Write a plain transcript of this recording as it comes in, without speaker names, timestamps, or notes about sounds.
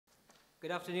Good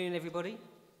afternoon, everybody.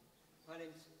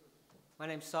 My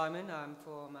name's Simon. I'm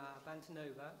from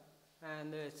Bantanova,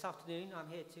 and this afternoon I'm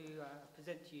here to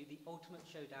present to you the ultimate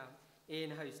showdown in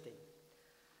hosting.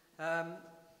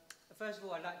 First of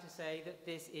all, I'd like to say that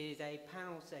this is a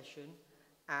panel session,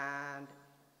 and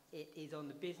it is on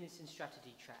the business and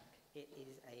strategy track. It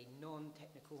is a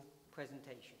non-technical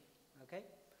presentation. Okay?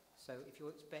 So if you're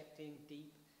expecting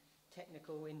deep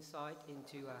technical insight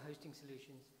into hosting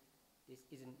solutions, this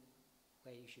isn't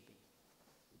where you should be.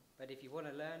 But if you want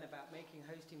to learn about making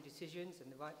hosting decisions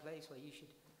and the right place where you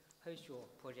should host your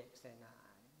projects, then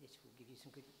this will give you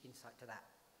some good insight to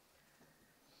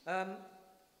that.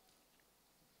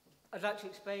 I'd like to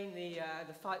explain the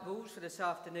fight rules for this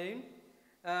afternoon.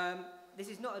 This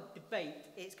is not a debate,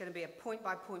 it's going to be a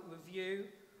point-by-point review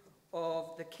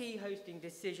of the key hosting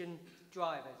decision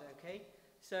drivers, okay?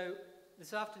 So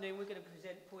this afternoon we're going to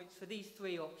present points for these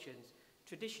three options: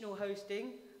 traditional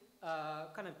hosting,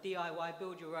 kind of DIY,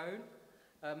 build your own,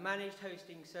 managed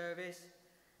hosting service,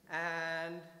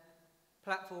 and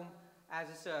platform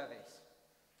as a service,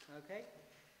 okay?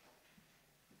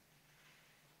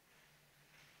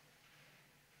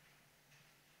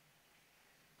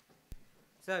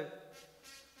 So,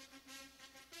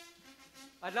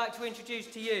 I'd like to introduce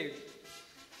to you,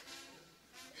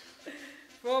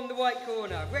 from the white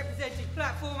corner, representing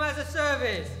platform as a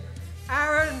service,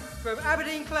 Aaron from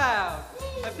Aberdeen Cloud,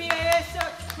 a PAS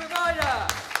provider.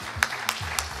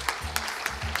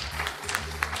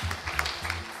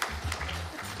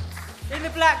 In the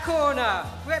black corner,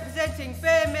 representing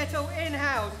bare metal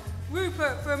in-house,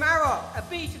 Rupert from Arrow, a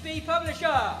B2B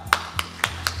publisher.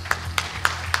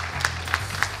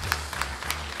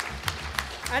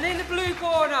 And in the blue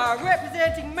corner,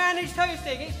 representing managed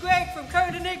hosting, it's Greg from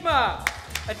CodeEnigma,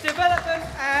 a development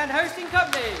and hosting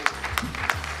company.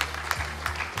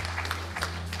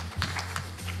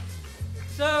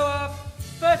 So,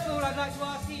 first of all, I'd like to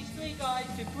ask these three guys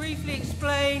to briefly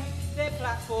explain their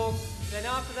platform. Then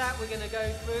after that, we're going to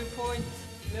go through points,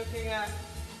 looking at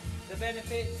the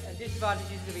benefits and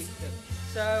disadvantages of each of them.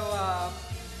 So,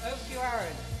 over to you,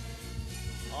 Aaron.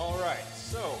 All right,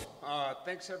 so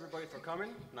thanks everybody for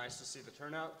coming. Nice to see the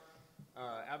turnout.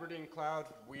 Aberdeen Cloud,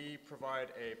 we provide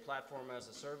a platform as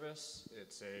a service.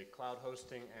 It's a cloud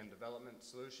hosting and development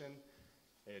solution.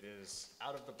 It is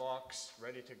out of the box,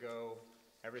 ready to go,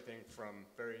 everything from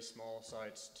very small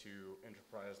sites to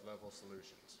enterprise level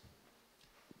solutions.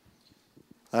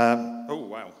 Oh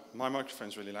wow, my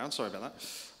microphone's really loud, sorry about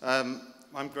that.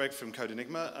 I'm Greg from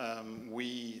CodeEnigma.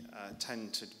 We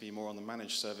tend to be more on the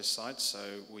managed service side, so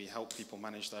we help people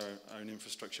manage their own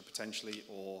infrastructure potentially,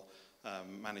 or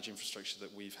manage infrastructure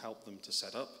that we've helped them to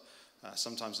set up.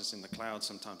 Sometimes it's in the cloud,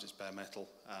 sometimes it's bare metal,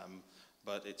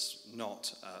 but it's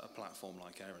not a platform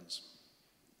like Aaron's.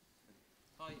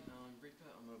 Hi, I'm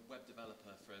Rupert. I'm a web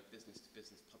developer for a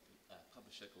business-to-business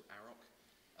publisher called Arrow.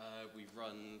 We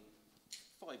run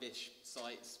 5-ish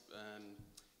sites.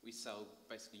 We sell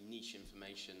basically niche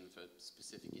information for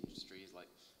specific industries like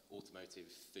automotive,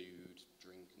 food,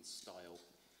 drink and style.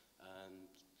 And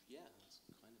yeah, that's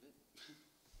kind of it.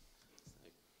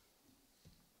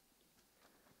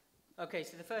 Okay,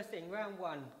 so the first thing, round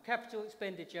one, capital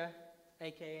expenditure,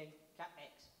 aka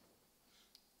CapEx.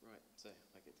 Right, so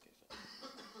I get to go first.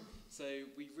 So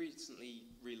we recently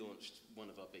relaunched one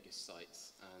of our biggest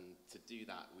sites, and to do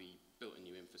that we built a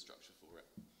new infrastructure for it.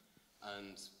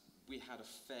 And we had a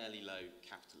fairly low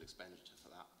capital expenditure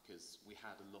for that because we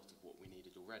had a lot of what we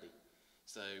needed already.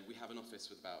 So we have an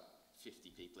office with about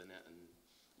 50 people in it, and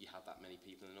you have that many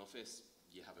people in an office,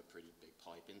 you have a pretty big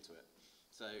pipe into it.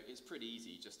 So it's pretty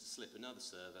easy just to slip another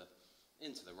server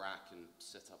into the rack and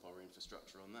set up our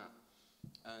infrastructure on that.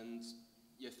 And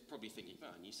you're probably thinking,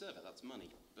 well, a new server, that's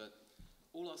money. But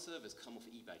all our servers come off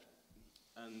eBay.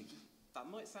 And that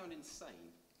might sound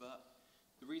insane, but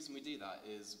the reason we do that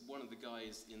is one of the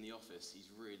guys in the office, he's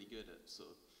really good at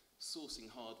sort of sourcing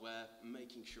hardware,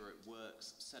 making sure it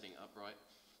works, setting it up right,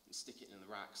 and stick it in the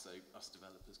rack so us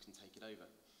developers can take it over.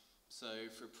 So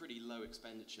for a pretty low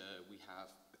expenditure, we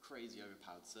have a crazy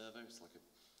overpowered server. It's like an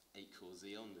 8-core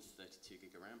Xeon with 32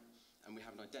 gig of RAM. And we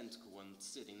have an identical one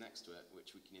sitting next to it,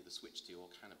 which we can either switch to or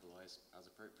cannibalize as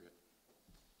appropriate.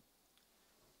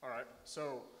 All right,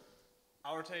 so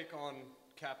our take on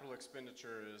capital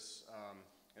expenditure is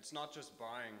it's not just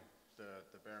buying the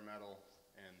bare metal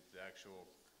and the actual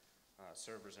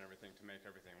servers and everything to make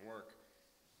everything work,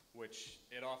 which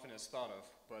it often is thought of,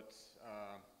 but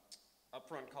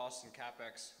upfront costs and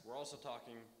CapEx, we're also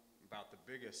talking about the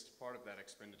biggest part of that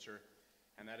expenditure,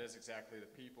 and that is exactly the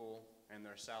people and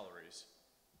their salaries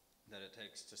that it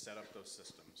takes to set up those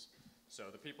systems.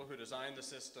 So the people who design the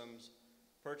systems,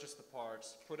 purchase the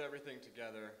parts, put everything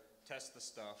together, test the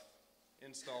stuff,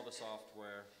 install the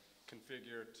software,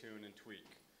 configure, tune, and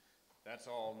tweak. That's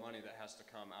all money that has to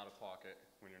come out of pocket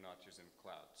when you're not using the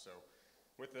cloud. So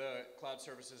with the cloud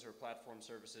services or platform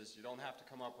services, you don't have to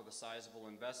come up with a sizable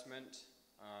investment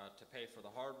to pay for the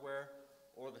hardware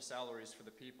or the salaries for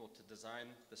the people to design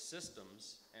the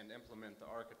systems and implement the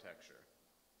architecture.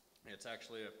 It's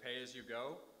actually a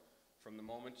pay-as-you-go. From the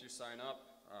moment you sign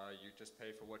up, you just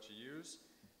pay for what you use,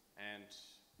 and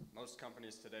most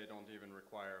companies today don't even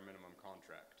require a minimum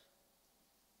contract.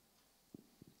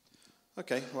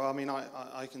 Okay, well, I mean,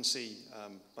 I can see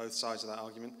both sides of that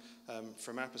argument.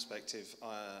 From our perspective,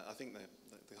 I think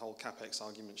the whole CapEx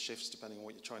argument shifts depending on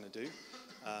what you're trying to do.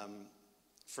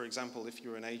 For example, if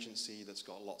you're an agency that's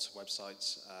got lots of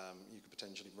websites, you could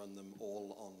potentially run them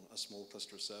all on a small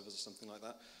cluster of servers or something like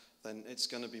that, then it's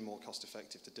going to be more cost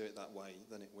effective to do it that way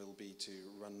than it will be to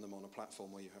run them on a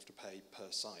platform where you have to pay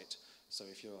per site. So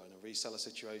if you're in a reseller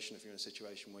situation, if you're in a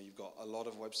situation where you've got a lot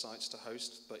of websites to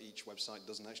host, but each website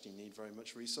doesn't actually need very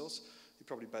much resource, you're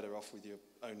probably better off with your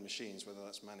own machines, whether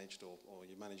that's managed or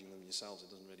you're managing them yourselves,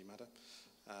 it doesn't really matter.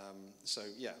 So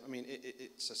yeah, I mean,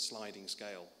 it's a sliding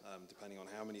scale, depending on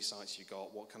how many sites you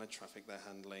got, what kind of traffic they're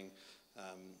handling,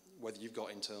 whether you've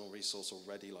got internal resource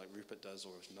already like Rupert does,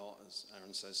 or if not, as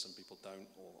Aaron says, some people don't,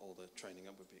 or the training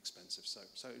up would be expensive,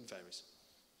 so it varies.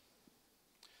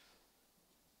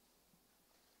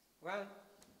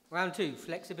 Round two,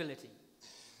 flexibility.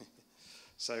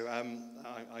 So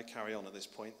I carry on at this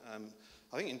point.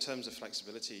 I think in terms of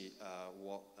flexibility,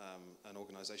 what an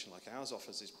organization like ours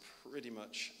offers is pretty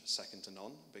much second to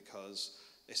none, because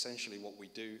essentially what we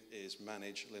do is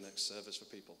manage Linux servers for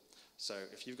people. So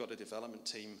if you've got a development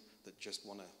team that just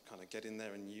want to kind of get in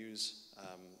there and use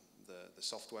the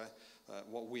software,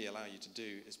 what we allow you to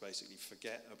do is basically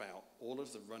forget about all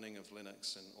of the running of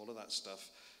Linux and all of that stuff.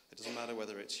 It doesn't matter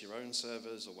whether it's your own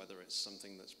servers or whether it's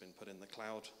something that's been put in the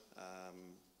cloud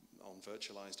on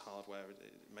virtualized hardware.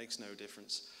 It makes no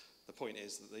difference. The point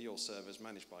is that they're your servers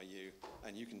managed by you,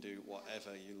 and you can do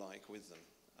whatever you like with them.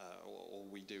 All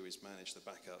we do is manage the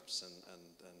backups and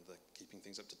the keeping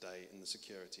things up to date and the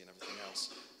security and everything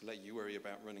else, and let you worry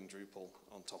about running Drupal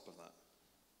on top of that.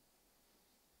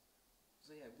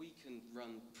 So yeah, we can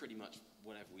run pretty much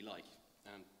whatever we like,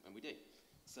 and we do.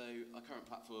 So our current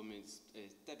platform is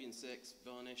Debian 6,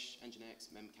 Varnish,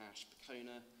 Nginx, Memcache,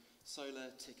 Pacona,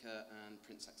 Solar, Ticker, and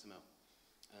Prince.xml.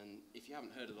 And if you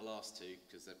haven't heard of the last two,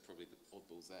 because they're probably the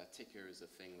oddballs there, Ticker is a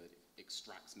thing that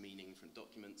extracts meaning from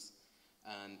documents,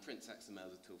 and Prince.xml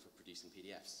is a tool for producing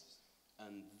PDFs.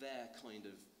 And they're kind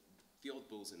of the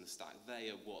oddballs in the stack. They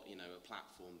are what, you know, a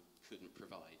platform couldn't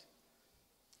provide.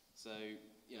 So,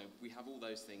 you know, we have all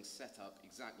those things set up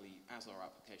exactly as our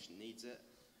application needs it.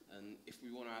 And if we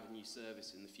want to add a new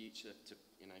service in the future to,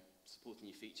 you know, support a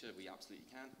new feature, we absolutely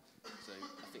can. So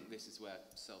I think this is where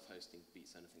self-hosting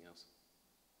beats anything else.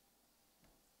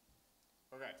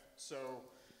 Okay, so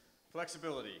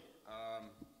flexibility.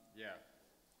 Yeah,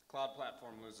 cloud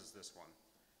platform loses this one.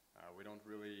 We don't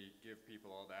really give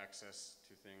people all the access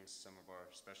to things, some of our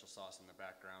special sauce in the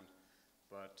background.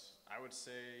 But I would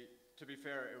say, to be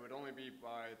fair, it would only be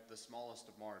by the smallest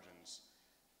of margins.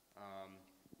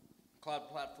 Cloud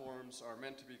platforms are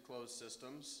meant to be closed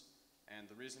systems, and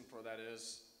the reason for that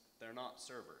is they're not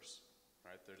servers,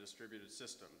 right? They're distributed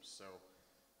systems. So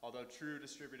although true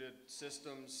distributed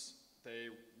systems, they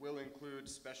will include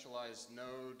specialized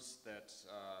nodes that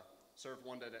serve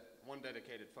one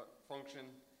dedicated function,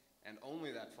 and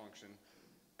only that function.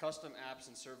 Custom apps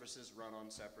and services run on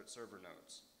separate server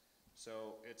nodes.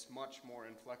 So it's much more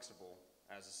inflexible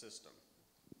as a system.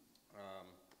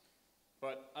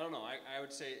 But I don't know, I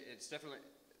would say it's definitely,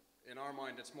 in our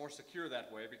mind, it's more secure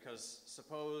that way, because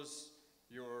suppose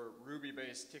your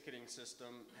Ruby-based ticketing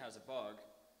system has a bug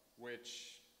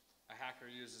which a hacker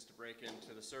uses to break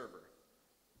into the server.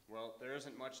 Well, there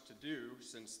isn't much to do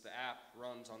since the app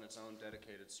runs on its own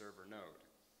dedicated server node.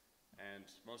 And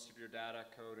most of your data,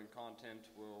 code, and content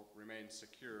will remain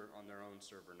secure on their own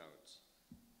server nodes.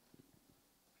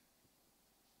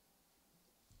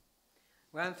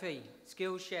 Round three,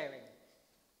 skills sharing.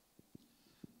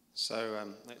 So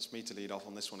it's me to lead off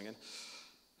on this one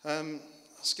again.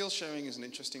 Skill sharing is an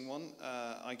interesting one.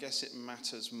 I guess it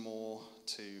matters more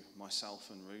to myself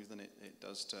and Rue than it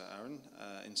does to Aaron,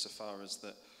 insofar as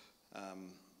that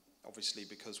obviously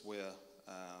because we're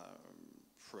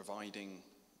providing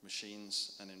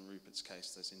machines, and in Rupert's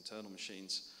case there's internal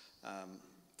machines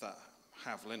that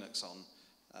have Linux on,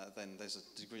 then there's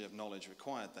a degree of knowledge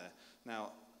required there.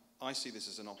 Now, I see this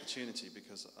as an opportunity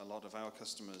because a lot of our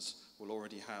customers will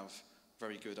already have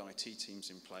very good IT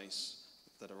teams in place,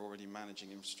 that are already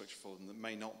managing infrastructure for them that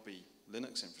may not be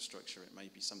Linux infrastructure, it may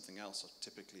be something else,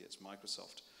 typically it's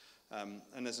Microsoft.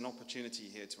 And there's an opportunity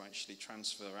here to actually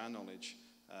transfer our knowledge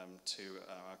to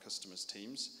our customers'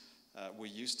 teams. We're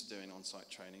used to doing on-site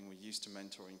training, we're used to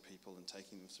mentoring people and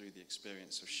taking them through the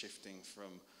experience of shifting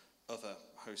from other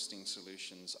hosting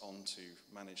solutions onto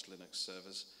managed Linux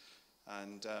servers.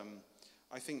 And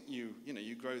I think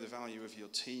you grow the value of your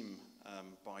team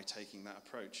by taking that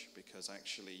approach, because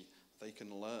actually they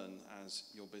can learn as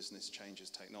your business changes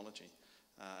technology.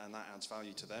 And that adds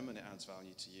value to them and it adds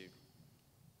value to you.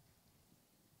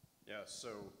 Yeah, so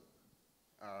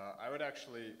I would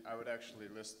actually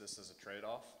list this as a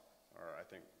trade-off, or I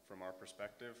think from our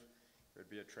perspective, it would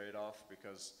be a trade-off,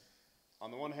 because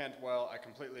on the one hand, while I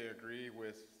completely agree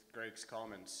with Greg's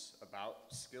comments about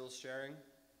skills sharing,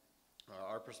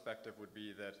 our perspective would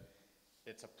be that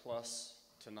it's a plus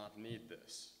to not need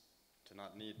this, to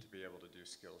not need to be able to do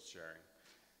skills sharing.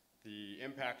 The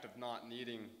impact of not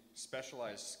needing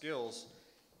specialized skills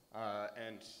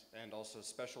and also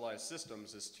specialized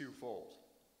systems is twofold.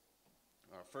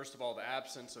 First of all, the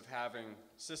absence of having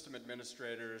system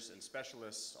administrators and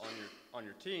specialists on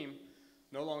your team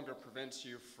no longer prevents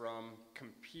you from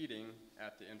competing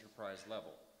at the enterprise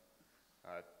level.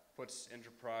 It puts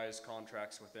enterprise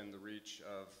contracts within the reach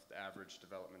of the average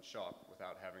development shop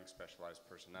without having specialized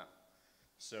personnel.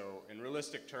 So in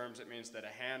realistic terms, it means that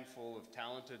a handful of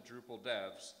talented Drupal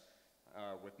devs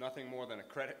with nothing more than a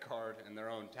credit card and their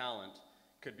own talent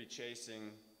could be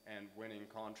chasing and winning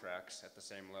contracts at the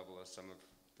same level as some of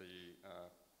the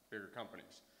bigger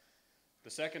companies.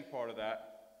 The second part of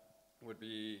that would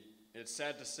be, it's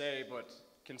sad to say, but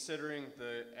considering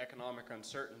the economic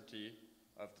uncertainty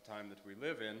of the time that we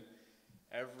live in,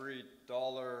 every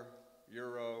dollar,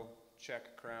 euro,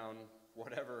 Czech crown,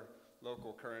 whatever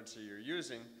local currency you're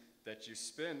using that you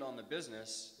spend on the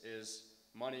business is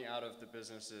money out of the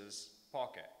business's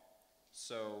pocket.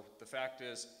 So the fact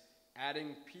is,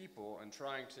 adding people and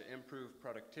trying to improve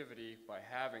productivity by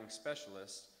having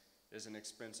specialists is an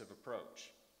expensive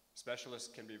approach. Specialists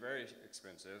can be very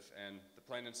expensive, and the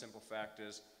plain and simple fact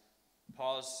is,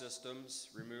 PAWS systems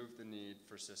remove the need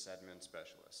for SysAdmin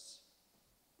specialists.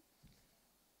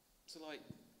 So like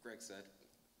Greg said,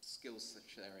 skills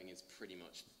sharing is pretty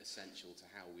much essential to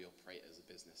how we operate as a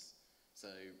business. So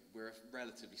we're a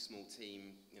relatively small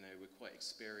team, we're quite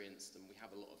experienced and we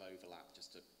have a lot of overlap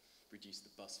just to reduce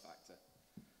the bus factor.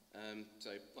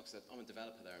 So like I said, I'm a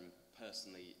developer there, and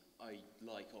personally I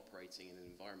like operating in an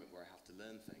environment where I have to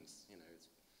learn things. It's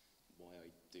why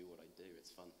I do what I do,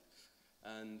 it's fun.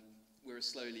 And we're a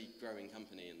slowly growing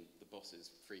company, and the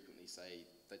bosses frequently say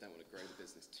they don't want to grow the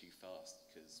business too fast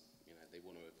because they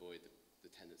want to avoid the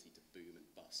tendency to boom and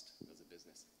bust as a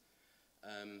business.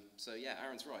 So yeah,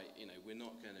 Aaron's right. We're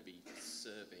not going to be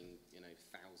serving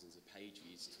thousands of page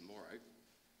views tomorrow.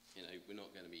 We're not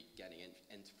going to be getting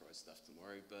enterprise stuff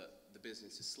tomorrow, but the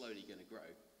business is slowly going to grow.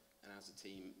 And as a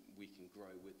team, we can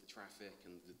grow with the traffic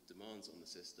and the demands on the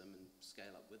system and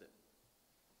scale up with it.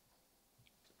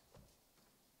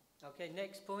 Okay,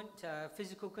 next point,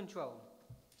 physical control.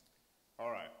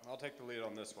 All right, I'll take the lead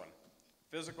on this one.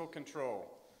 Physical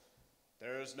control.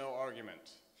 There is no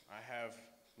argument. I have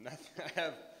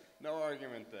no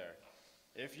argument there.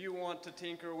 If you want to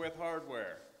tinker with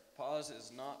hardware, PAWS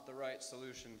is not the right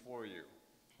solution for you,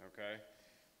 okay?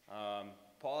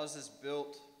 PAWS is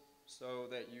built so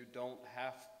that you don't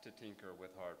have to tinker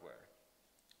with hardware.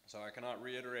 So I cannot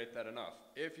reiterate that enough.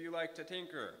 If you like to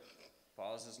tinker,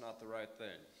 PAWS is not the right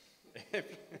thing.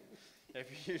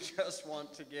 If you just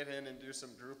want to get in and do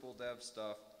some Drupal dev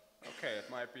stuff, okay, it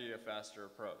might be a faster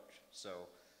approach. So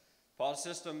PAWS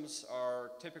systems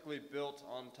are typically built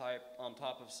on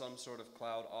top of some sort of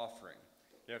cloud offering.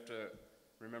 You have to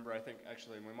remember, I think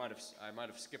actually I might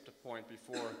have skipped a point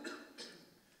before.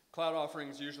 Cloud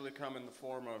offerings usually come in the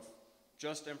form of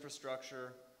just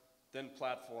infrastructure, then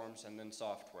platforms, and then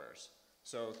softwares.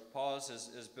 So PAWS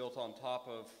is built on top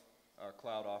of a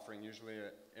cloud offering, usually an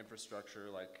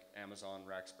infrastructure like Amazon,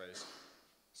 Rackspace.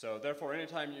 So therefore,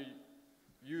 anytime you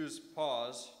use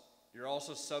PAWS, you're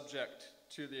also subject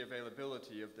to the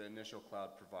availability of the initial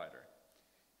cloud provider.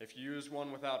 If you use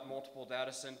one without multiple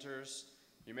data centers,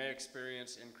 you may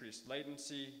experience increased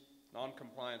latency,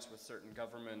 non-compliance with certain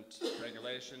government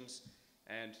regulations,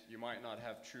 and you might not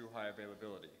have true high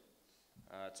availability.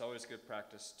 It's always good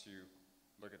practice to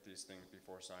look at these things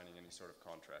before signing any sort of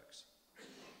contracts.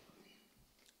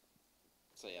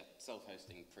 So yeah,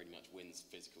 self-hosting pretty much wins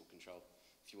physical control.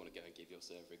 If you want to go and give your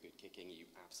server a good kicking, you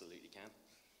absolutely can.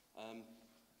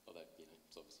 Although,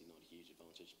 it's obviously not a huge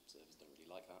advantage. Servers don't really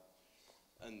like that.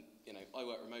 And, I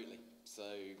work remotely, so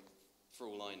For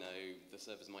all I know, the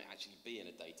servers might actually be in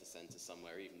a data center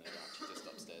somewhere, even though they're actually just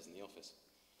upstairs in the office.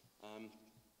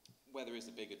 Where there is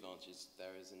a big advantage,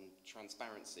 there is in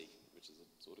transparency, which is a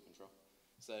sort of control.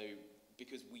 So,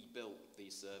 because we built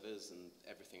these servers and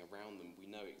everything around them, we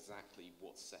know exactly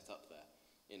what's set up there.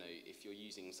 You know, if you're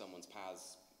using someone's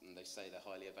paths and they say they're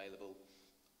highly available,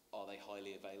 are they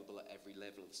highly available at every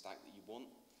level of the stack that you want?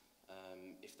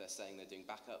 If they're saying they're doing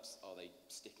backups, are they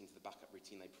sticking to the backup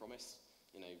routine they promise?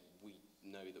 You know, we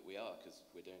know that we are because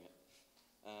we're doing it.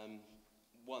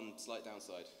 One slight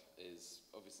downside is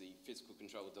obviously physical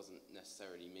control doesn't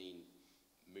necessarily mean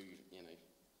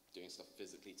doing stuff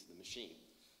physically to the machine.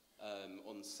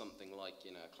 On something like,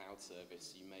 you know, a cloud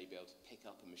service, you may be able to pick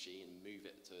up a machine and move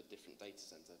it to a different data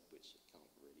center, which you can't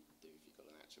really do if you've got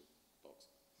an actual box.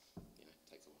 You know, it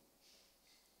takes a while.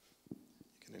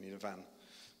 You're going to need a van.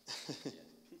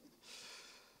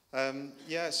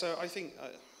 Yeah. So I think,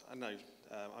 I know,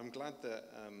 I'm glad that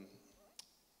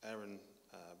Aaron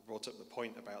brought up the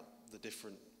point about the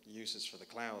different uses for the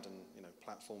cloud and, you know,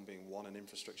 platform being one and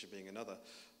infrastructure being another.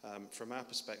 From our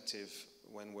perspective,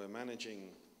 when we're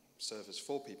managing servers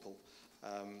for people,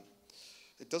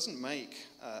 it doesn't make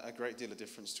a great deal of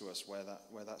difference to us where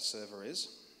that server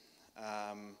is.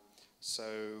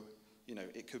 So, you know,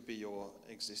 it could be your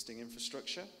existing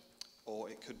infrastructure, or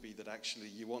it could be that actually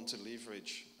you want to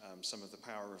leverage some of the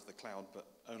power of the cloud, but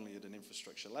only at an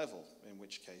infrastructure level, in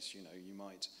which case, you know, you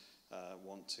might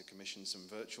want to commission some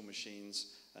virtual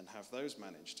machines and have those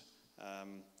managed.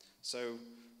 So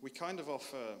we kind of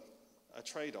offer a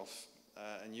trade-off,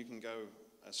 and you can go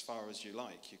as far as you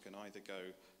like. You can either go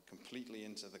completely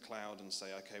into the cloud and say,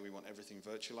 okay, we want everything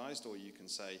virtualized, or you can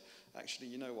say, actually,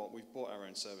 you know what, we've bought our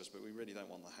own servers, but we really don't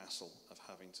want the hassle of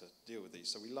having to deal with these.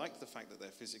 So we like the fact that they're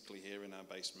physically here in our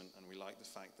basement, and we like the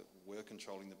fact that we're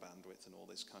controlling the bandwidth and all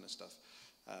this kind of stuff,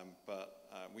 but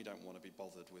we don't want to be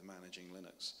bothered with managing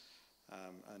Linux.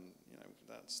 And you know,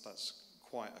 that's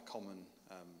quite a common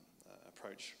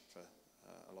approach for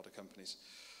a lot of companies.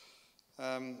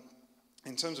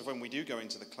 In terms of when we do go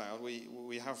into the cloud,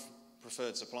 we have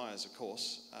preferred suppliers, of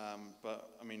course,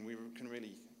 but I mean, we can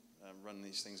really run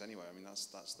these things anyway. I mean, that's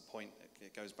the point.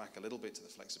 It goes back a little bit to the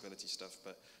flexibility stuff,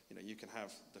 but you know, you can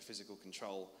have the physical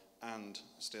control and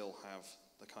still have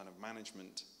the kind of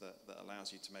management that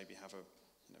allows you to maybe have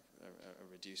a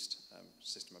reduced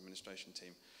system administration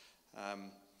team.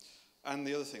 And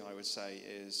the other thing I would say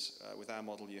is, with our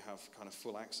model, you have kind of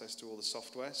full access to all the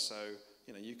software. So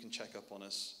you know, you can check up on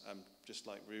us, just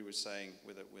like Rue was saying,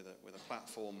 with a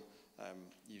platform.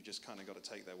 You've just kind of got to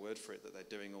take their word for it that they're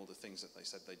doing all the things that they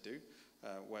said they do.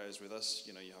 Whereas with us,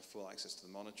 you know, you have full access to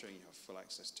the monitoring, you have full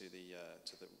access to the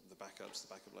backups, the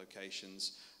backup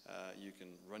locations. You can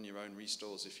run your own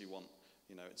restores if you want.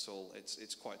 You know,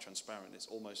 it's quite transparent. It's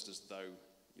almost as though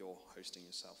you're hosting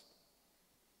yourself.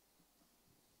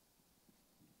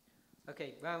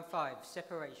 Okay, round 5,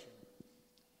 separation.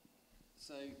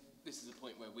 So this is a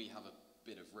point where we have a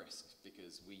bit of risk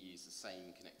because we use the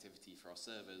same connectivity for our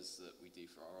servers that we do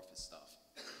for our office staff.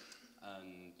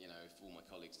 And you know, if all my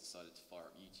colleagues decided to fire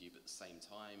up YouTube at the same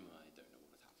time, I don't know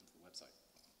what would happen to the website.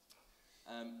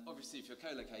 Obviously, if you're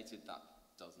co-located, that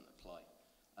doesn't apply.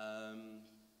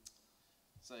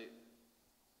 So,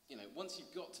 you know, once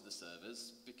you've got to the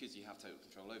servers, because you have total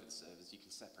control over the servers, you can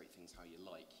separate things how you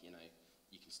like. You know,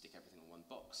 you can stick everything in one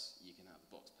box. You can have a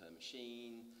box per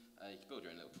machine. You can build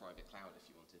your own little private cloud if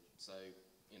you wanted. So,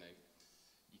 you know,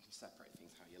 you can separate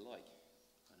things how you like.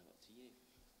 Kind of up to you.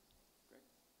 Greg?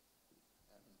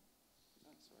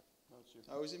 No, sorry. No, it's you.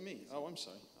 Oh, is it me? Oh, I'm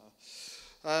sorry.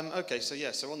 Okay, so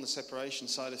yeah, so on the separation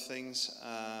side of things,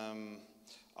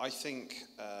 I think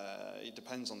it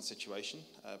depends on the situation.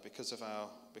 Because of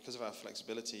our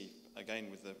flexibility, again,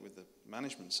 with the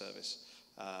management service,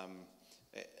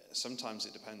 sometimes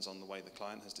it depends on the way the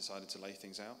client has decided to lay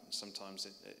things out, and sometimes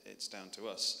it's down to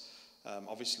us.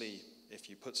 Obviously, if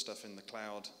you put stuff in the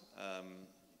cloud,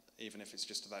 even if it's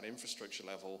just at that infrastructure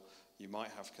level, you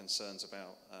might have concerns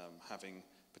about having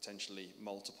potentially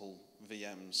multiple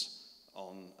VMs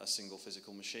on a single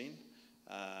physical machine.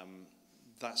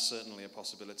 That's certainly a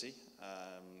possibility.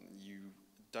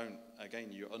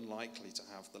 You're unlikely to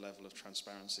have the level of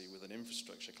transparency with an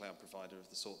infrastructure cloud provider of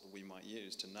the sort that we might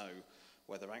use to know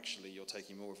whether actually you're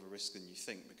taking more of a risk than you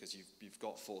think, because you've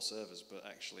got 4 servers, but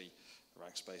actually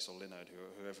Rackspace or Linode,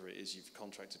 whoever it is you've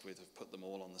contracted with, have put them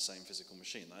all on the same physical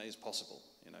machine. That is possible,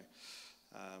 you know.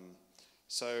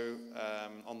 So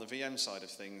on the VM side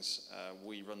of things,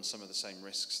 we run some of the same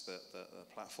risks that the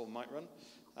platform might run,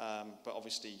 but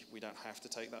obviously we don't have to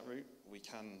take that route. We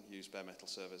can use bare metal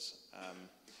servers.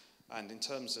 And in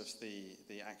terms of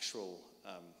the actual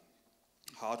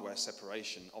hardware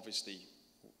separation, obviously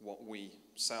what we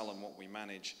sell and what we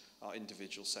manage are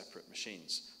individual separate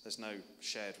machines. There's no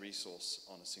shared resource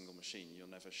on a single machine. You're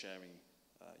never sharing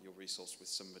your resource with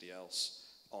somebody else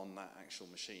on that actual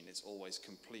machine. It's always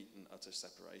complete and utter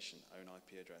separation, own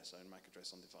IP address, own MAC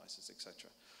address on devices, etc.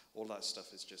 All that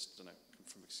stuff is just, you know,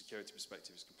 from a security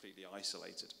perspective, is completely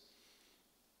isolated.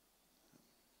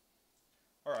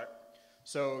 All right.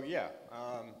 So yeah,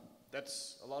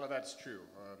 a lot of that's true.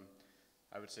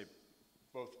 I would say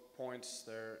both points.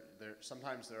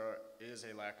 Sometimes there is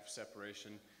a lack of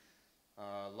separation.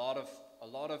 A lot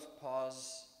of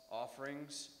POS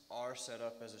offerings are set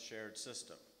up as a shared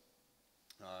system.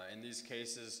 In these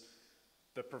cases,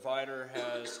 the provider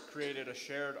has created a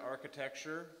shared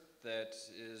architecture that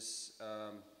is,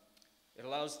 it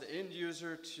allows the end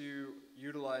user to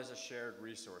utilize a shared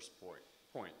resource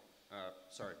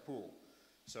pool.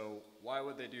 So why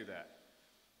would they do that?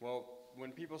 Well,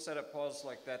 when people set up POS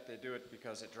like that, they do it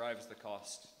because it drives the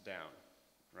cost down,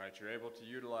 right? You're able to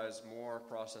utilize more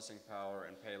processing power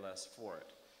and pay less for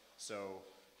it. So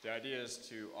the idea is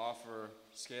to offer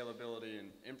scalability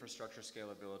and infrastructure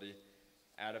scalability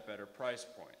at a better price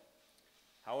point.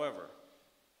 However,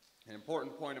 an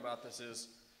important point about this is,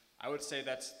 I would say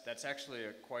that's actually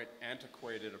a quite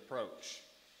antiquated approach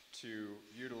to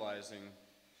utilizing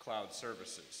cloud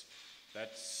services.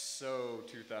 That's so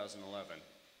 2011,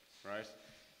 right?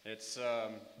 It's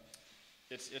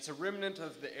a remnant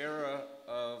of the era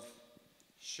of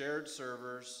shared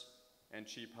servers and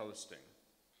cheap hosting,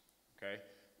 okay?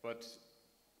 But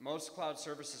most cloud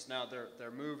services now,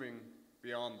 they're moving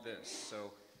beyond this.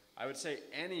 So I would say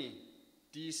any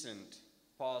decent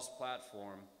POS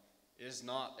platform is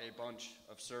not a bunch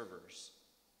of servers,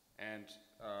 and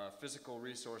physical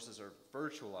resources are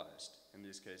virtualized in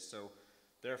these cases. So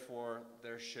therefore,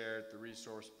 they're shared, the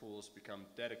resource pools become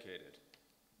dedicated.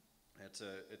 It's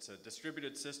a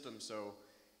distributed system, so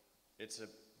it's a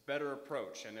better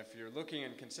approach. And if you're looking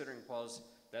and considering POS,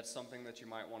 that's something that you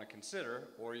might want to consider,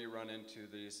 or you run into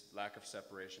these lack of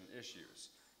separation issues,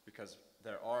 because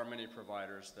there are many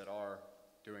providers that are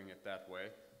doing it that way,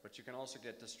 but you can also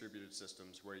get distributed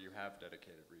systems where you have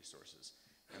dedicated resources.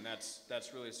 And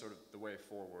that's really sort of the way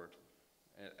forward,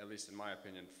 at least in my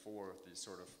opinion, for these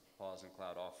sort of POS and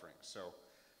cloud offerings. So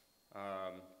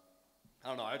I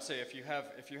don't know, I'd say if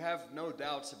you have no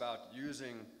doubts about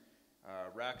using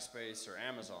Rackspace or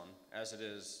Amazon as it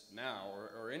is now,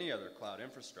 or any other cloud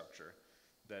infrastructure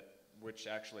which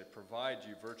actually provide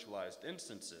you virtualized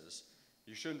instances,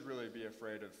 you shouldn't really be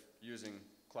afraid of using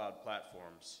cloud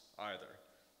platforms either.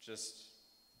 Just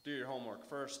do your homework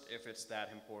first if it's that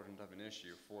important of an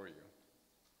issue for you.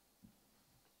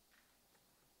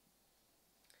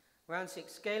 Round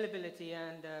 6, scalability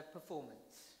and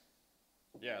performance.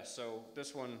 Yeah, so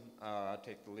this one, I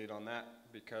take the lead on that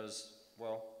because,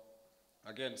 well,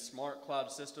 again, smart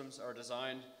cloud systems are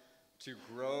designed to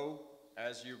grow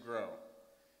as you grow.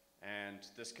 And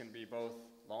this can be both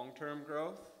long-term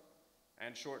growth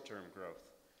and short-term growth.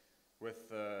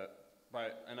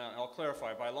 And I'll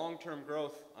clarify, by long-term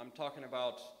growth, I'm talking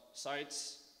about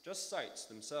sites, just sites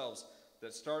themselves,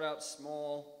 that start out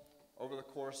small over the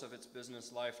course of its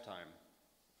business lifetime.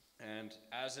 And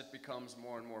as it becomes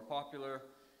more and more popular,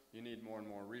 you need more and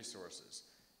more resources.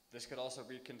 This could also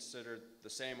be considered the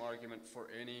same argument for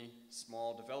any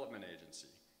small development agency.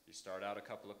 You start out a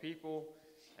couple of people,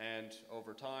 and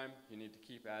over time, you need to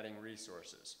keep adding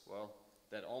resources. Well,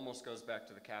 that almost goes back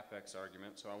to the CapEx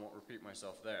argument, so I won't repeat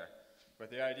myself there.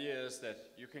 But the idea is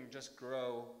that you can just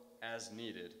grow as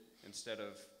needed instead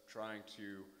of trying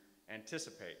to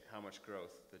anticipate how much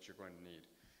growth that you're going to need.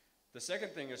 The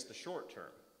second thing is the short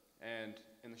term. And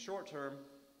in the short term,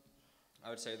 I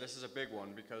would say this is a big one,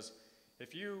 because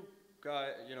if you got,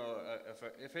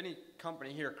 if any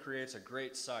company here creates a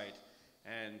great site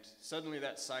and suddenly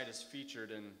that site is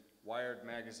featured in Wired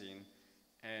magazine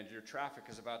and your traffic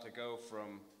is about to go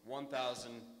from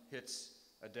 1,000 hits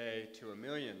a day to 1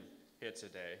 million hits a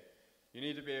day, you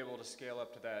need to be able to scale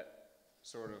up to that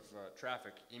sort of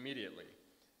traffic immediately.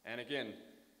 And again,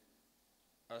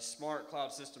 a smart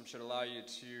cloud system should allow you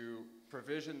to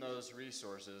provision those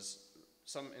resources.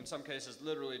 In some cases,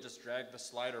 literally just drag the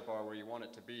slider bar where you want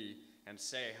it to be and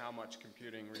say how much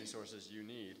computing resources you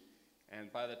need.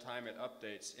 And by the time it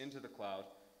updates into the cloud,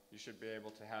 you should be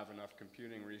able to have enough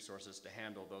computing resources to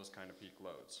handle those kind of peak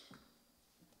loads.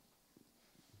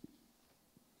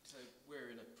 So we're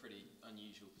in a pretty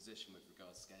unusual position with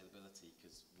regards to scalability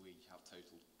because we have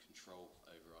total control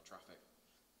over our traffic.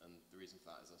 And the reason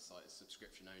for that is our site is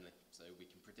subscription only. So we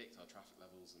can predict our traffic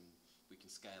levels and we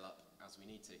can scale up as we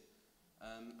need to.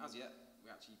 As yet, we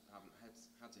actually haven't had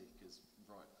to, because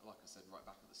like I said right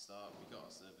back at the start, we got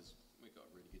a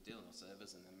really good deal on our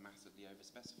servers, and they're massively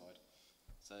overspecified.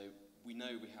 So we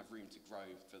know we have room to grow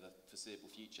for the foreseeable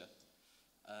future.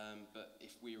 But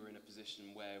if we were in a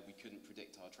position where we couldn't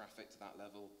predict our traffic to that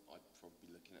level, I'd probably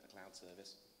be looking at a cloud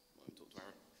service. I won't talk to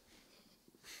Aaron.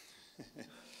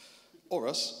 Or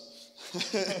us.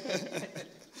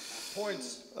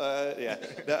 Points. Yeah.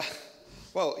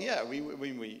 Well, yeah, we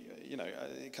you know,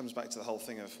 it comes back to the whole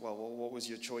thing of, well, what was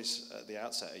your choice at the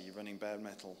outset? Are you running bare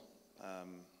metal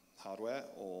hardware,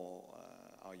 or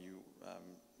are you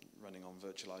running on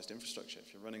virtualized infrastructure?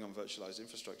 If you're running on virtualized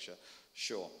infrastructure,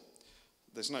 sure.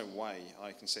 There's no way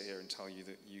I can sit here and tell you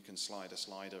that you can slide a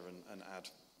slider and add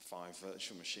 5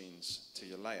 virtual machines to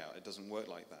your layout. It doesn't work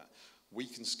like that. We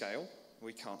can scale.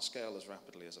 We can't scale as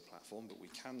rapidly as a platform, but we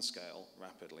can scale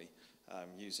rapidly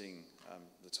using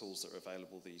the tools that are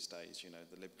available these days, you know,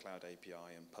 the libcloud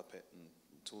API and Puppet and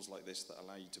tools like this that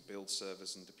allow you to build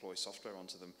servers and deploy software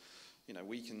onto them. You know,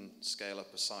 we can scale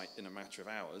up a site in a matter of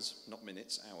hours, not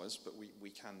minutes, hours, but we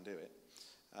can do it.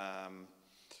 And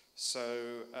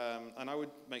I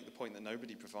would make the point that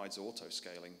nobody provides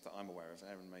auto-scaling that I'm aware of.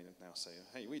 Aaron may now say,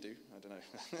 hey, we do, I don't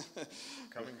know.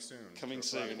 Coming soon. Coming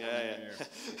soon, yeah.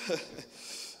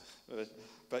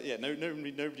 But yeah,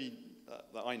 nobody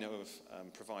that I know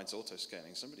of provides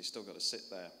auto-scaling. Somebody's still got to sit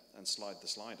there and slide the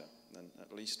slider. And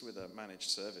at least with a managed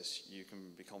service, you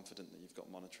can be confident that you've got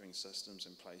monitoring systems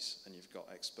in place, and you've got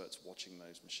experts watching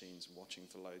those machines, watching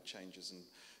for load changes, and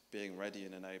being ready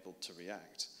and enabled to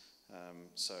react.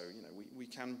 So, you know, we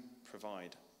can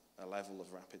provide a level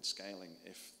of rapid scaling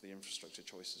if the infrastructure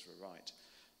choices were right.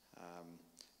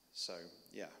 So,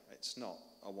 yeah, it's not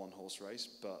a one-horse race,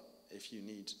 but if you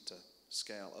need to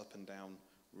scale up and down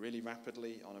really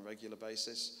rapidly on a regular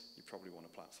basis, you probably want a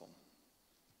platform.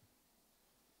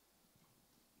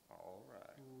 All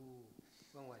right.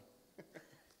 Ooh, wrong way.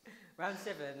 Round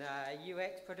 7,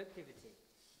 UX productivity.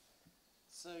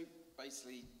 So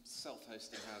basically,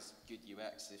 self-hosting has good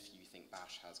UX if you think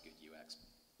Bash has good UX.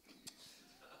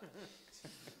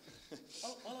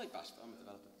 I like Bash, but I'm a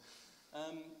developer.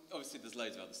 Obviously, there's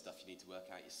loads of other stuff you need to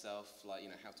work out yourself, like, you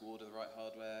know, how to order the right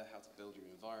hardware, how to build your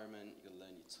environment, you've got to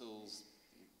learn your tools.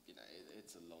 You know,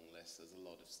 it's a long list. There's a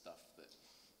lot of stuff that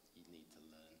you need to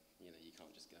learn. You know, you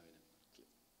can't just go in and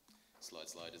click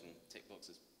sliders and tick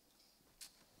boxes.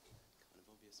 Kind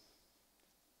of obvious.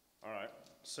 All right.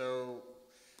 So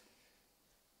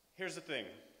here's the thing.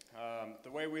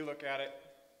 The way we look at it,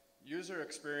 user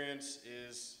experience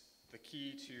is the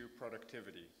key to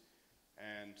productivity.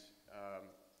 And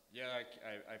yeah,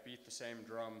 I beat the same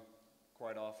drum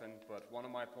quite often, but one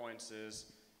of my points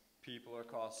is people are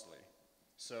costly.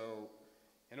 So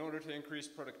in order to increase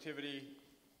productivity,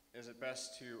 is it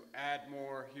best to add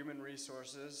more human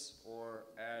resources or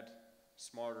add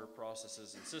smarter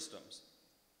processes and systems?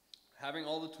 Having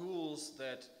all the tools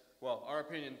that, well, our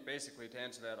opinion basically to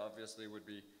answer that obviously would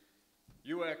be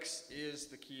UX is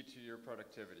the key to your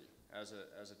productivity as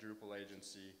a Drupal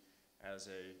agency, as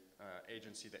a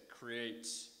agency that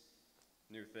creates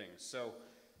new things. So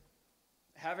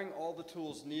having all the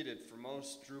tools needed for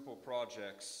most Drupal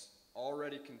projects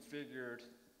already configured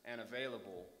and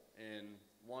available in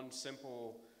one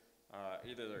simple,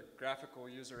 either the graphical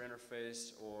user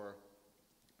interface, or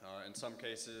in some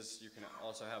cases you can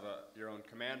also have your own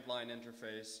command line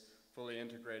interface fully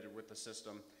integrated with the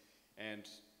system, and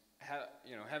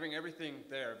you know, having everything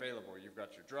there available. You've got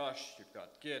your Drush, you've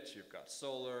got Git, you've got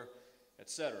Solar,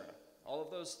 etc. All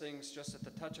of those things just at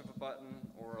the touch of a button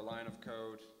or a line of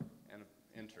code and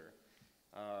enter.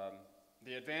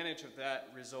 The advantage of that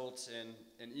results in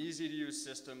an easy-to-use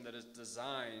system that is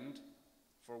designed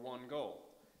for one goal.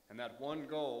 And that one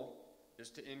goal is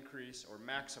to increase or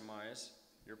maximize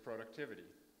your productivity.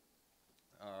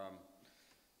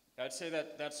 I'd say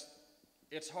that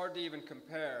it's hard to even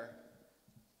compare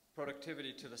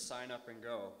productivity to the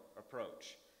sign-up-and-go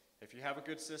approach. If you have a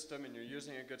good system and you're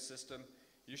using a good system,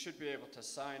 you should be able to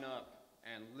sign up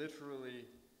and literally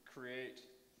create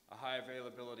a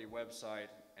high-availability website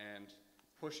and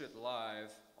push it live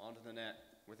onto the net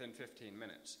within 15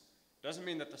 minutes. Doesn't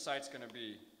mean that the site's going to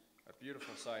be a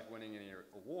beautiful site winning any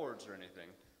awards or anything,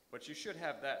 but you should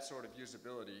have that sort of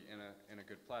usability in a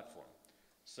good platform.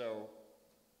 So,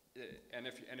 and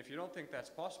if you don't think that's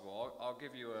possible, I'll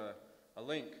give you a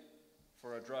link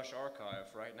for a Drush archive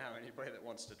right now, anybody that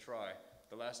wants to try.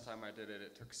 The last time I did it,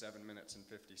 it took 7 minutes and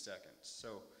 50 seconds.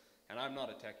 So, and I'm not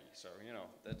a techie, so, you know,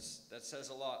 that says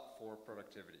a lot for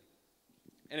productivity.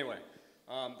 Anyway,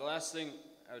 the last thing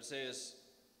I would say is,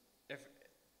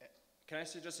 can I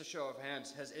see just a show of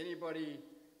hands? Has anybody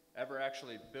ever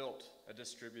actually built a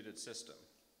distributed system?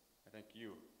 I think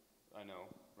you, I know,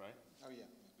 right? Oh, yeah.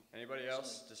 Anybody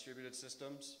else? Distributed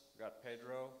systems? We got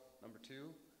Pedro, number 2.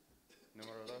 No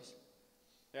more of those?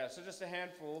 Yeah, so just a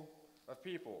handful of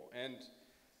people. And,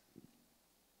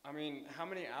 I mean, how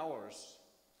many hours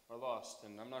are lost?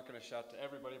 And I'm not going to shout to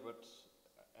everybody, but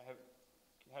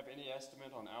have any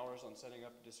estimate on hours on setting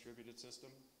up a distributed system?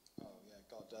 Oh, yeah,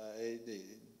 God,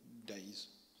 days.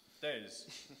 Days.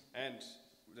 And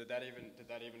did that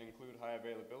even include high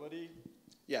availability?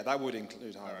 Yeah, that would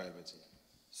include high availability.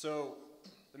 So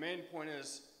the main point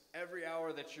is every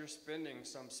hour that you're spending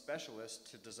some specialist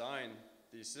to design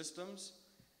these systems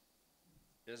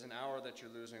is an hour that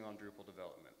you're losing on Drupal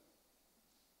development.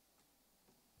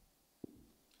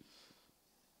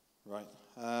 Right.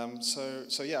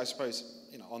 So yeah, I suppose,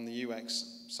 you know, on the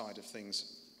UX side of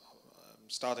things,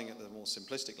 starting at the more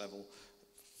simplistic level,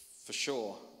 for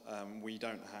sure, we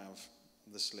don't have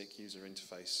the slick user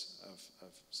interface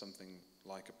of something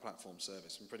like a platform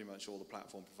service, and pretty much all the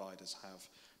platform providers have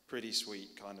pretty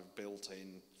sweet kind of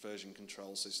built-in version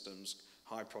control systems,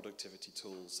 high productivity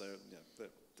tools.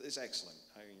 It's excellent.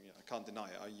 I can't deny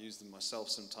it. I use them myself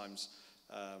sometimes.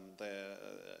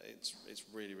 It's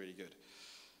really, really good.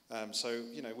 So,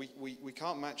 you know, we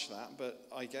can't match that, but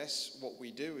I guess what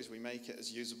we do is we make it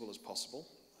as usable as possible.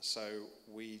 So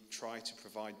we try to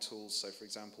provide tools. So, for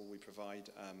example, we provide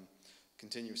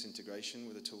continuous integration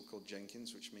with a tool called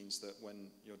Jenkins, which means that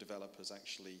when your developers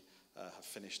actually have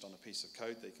finished on a piece of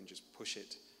code, they can just push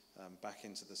it back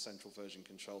into the central version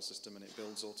control system and it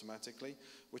builds automatically,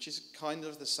 which is kind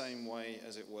of the same way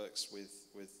as it works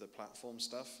with the platform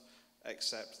stuff,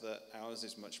 except that ours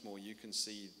is much more, you can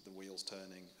see the wheels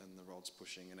turning and the rods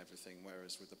pushing and everything,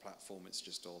 whereas with the platform it's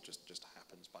just all just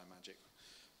happens by magic.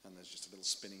 And there's just a little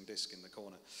spinning disc in the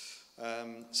corner.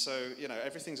 So, you know,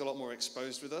 everything's a lot more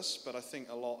exposed with us, but I think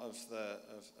a lot of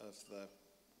the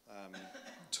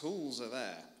tools are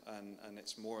there, and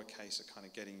it's more a case of kind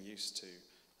of getting used to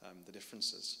the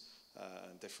differences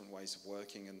and different ways of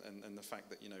working, and the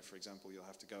fact that, you know, for example, you'll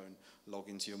have to go and log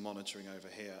into your monitoring over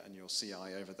here and your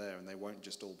CI over there, and they won't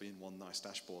just all be in one nice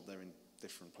dashboard, they're in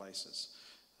different places.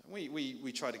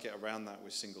 We try to get around that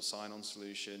with single sign-on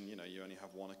solution. You know, you only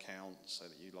have one account so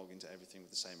that you log into everything with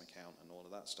the same account and all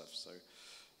of that stuff. So,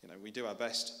 you know, we do our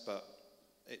best, but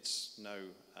it's no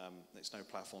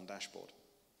platform dashboard.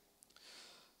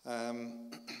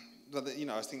 But you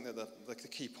know, I think that the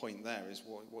key point there is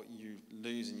what you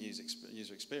lose in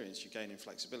user experience, you gain in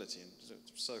flexibility. And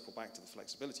to circle back to the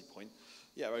flexibility point,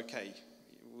 yeah, okay,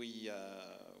 we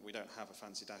don't have a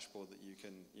fancy dashboard that you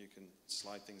can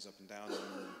slide things up and down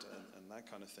and that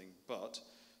kind of thing. But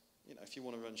you know, if you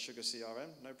want to run Sugar CRM,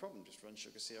 no problem. Just run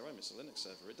Sugar CRM. It's a Linux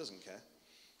server. It doesn't care.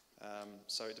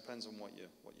 So it depends on what you're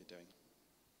doing.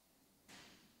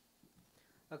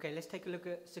 Okay, let's take a look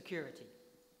at security.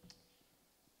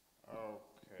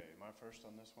 Okay, am I first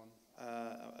on this one?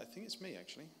 I think it's me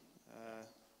actually.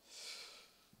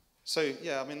 So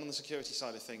yeah, I mean, on the security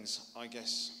side of things, I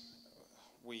guess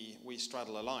we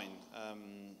straddle a line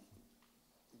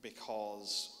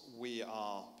because we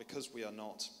are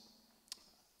not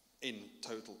in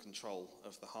total control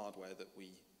of the hardware that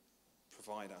we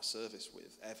provide our service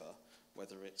with ever,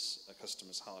 whether it's a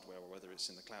customer's hardware or whether it's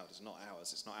in the cloud. It's not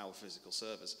ours. It's not our physical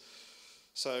servers.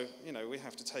 So, you know, we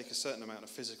have to take a certain amount of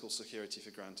physical security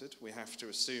for granted. We have to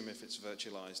assume if it's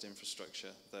virtualized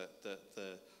infrastructure that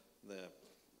the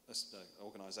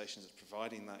organization that's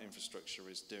providing that infrastructure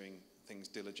is doing things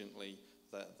diligently,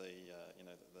 that the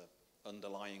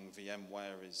underlying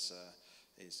VMware is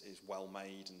well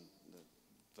made and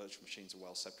the virtual machines are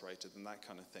well separated and that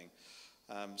kind of thing.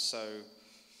 So,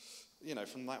 you know,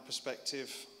 from that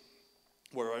perspective,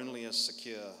 we're only as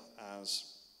secure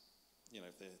as, you know,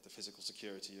 the physical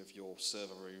security of your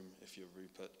server room, if you're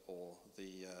Rupert, or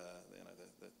the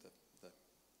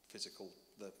physical,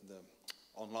 the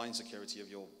online security of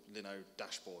your Linode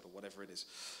dashboard or whatever it is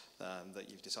that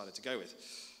you've decided to go with.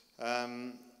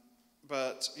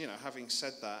 But, you know, having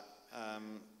said that,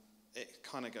 it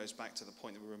kind of goes back to the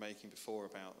point that we were making before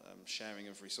about sharing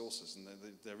of resources, and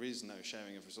there is no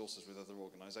sharing of resources with other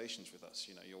organizations with us.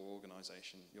 You know, your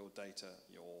organization, your data,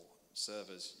 your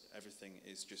servers, everything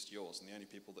is just yours, and the only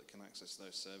people that can access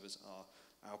those servers are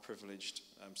our privileged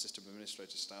system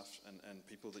administrator staff and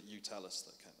people that you tell us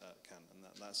that can, and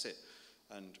that's it.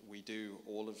 And we do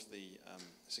all of the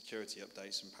security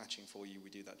updates and patching for you. We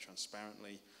do that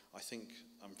transparently. I think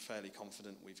I'm fairly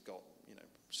confident we've got, you know,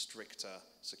 stricter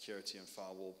security and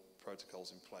firewall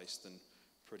protocols in place than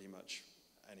pretty much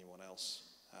anyone else.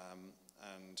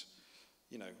 And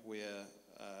you know, we're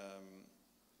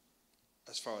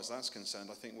as far as that's concerned,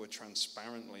 I think we're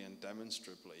transparently and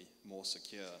demonstrably more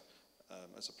secure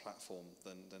as a platform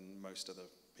than most other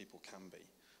people can be.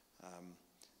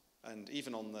 And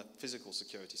even on the physical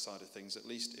security side of things, at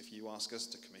least if you ask us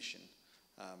to commission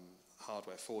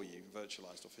hardware for you,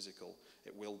 virtualized or physical,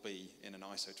 it will be in an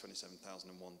ISO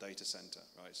 27001 data center,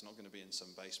 right? It's not going to be in some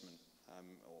basement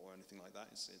or anything like that.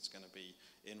 It's going to be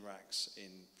in racks in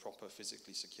proper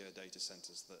physically secure data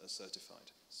centers that are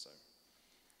certified. So.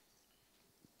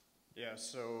 Yeah,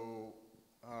 so,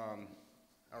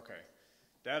 okay.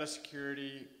 Data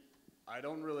security, I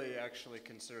don't really actually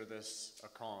consider this a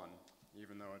con,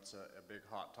 even though it's a big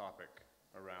hot topic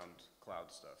around cloud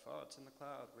stuff. Oh, it's in the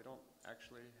cloud. We don't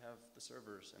actually have the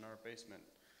servers in our basement.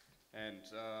 And,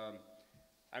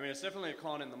 I mean, it's definitely a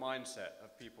con in the mindset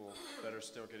of people that are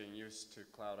still getting used to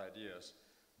cloud ideas,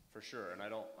 for sure. And I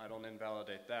don't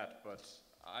invalidate that, but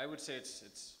I would say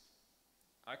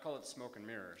I call it smoke and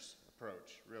mirrors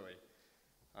approach, really.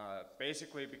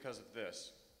 Basically because of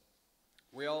this.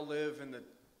 We all live in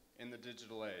the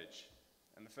digital age.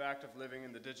 And the fact of living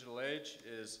in the digital age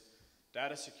is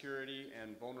data security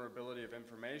and vulnerability of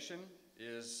information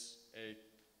is a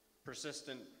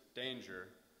persistent danger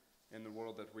in the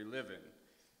world that we live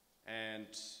in. And,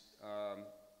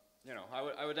 you know,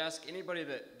 I would ask anybody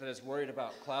that is worried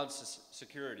about cloud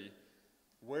security,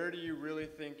 where do you really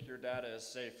think your data is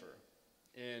safer?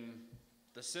 In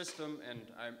the system, and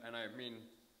I mean,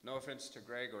 no offense to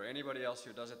Greg or anybody else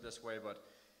who does it this way, but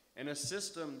in a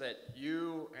system that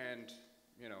you and,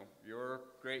 you know, your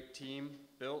great team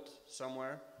built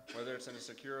somewhere, whether it's in a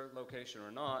secure location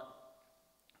or not,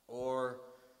 or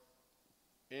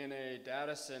in a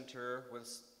data center with,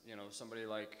 you know, somebody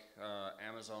like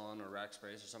Amazon or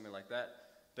Rackspace or something like that,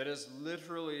 that is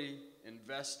literally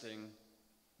investing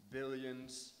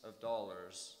billions of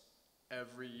dollars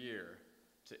every year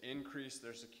to increase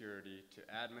their security, to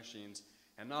add machines,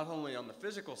 and not only on the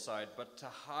physical side, but to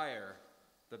hire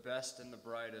the best and the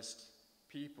brightest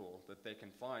people that they can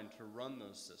find to run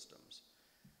those systems.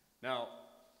 Now,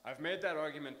 I've made that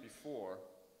argument before,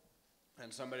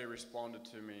 and somebody responded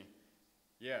to me,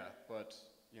 yeah, but,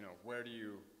 you know,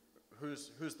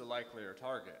 who's the likelier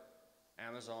target?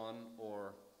 Amazon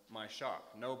or my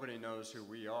shop? Nobody knows who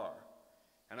we are.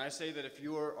 And I say that if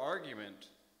your argument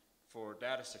for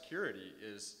data security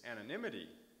is anonymity,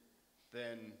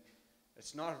 then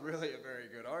it's not really a very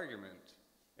good argument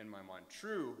in my mind.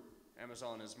 True,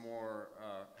 Amazon is more,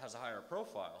 has a higher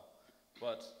profile,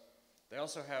 but they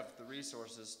also have the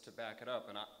resources to back it up.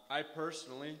 And I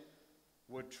personally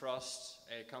would trust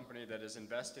a company that is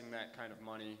investing that kind of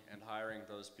money and hiring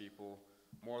those people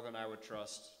more than I would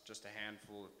trust just a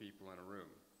handful of people in a room.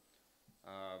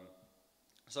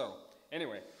 So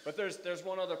anyway, but there's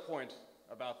one other point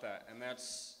about that, and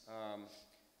that's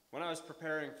when I was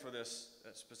preparing for this,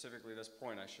 specifically this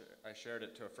point, I shared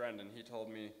it to a friend, and he told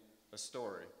me a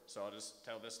story. So I'll just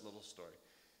tell this little story.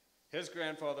 His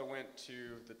grandfather went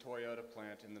to the Toyota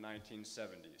plant in the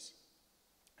 1970s,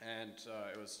 and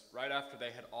it was right after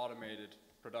they had automated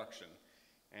production,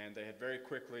 and they had very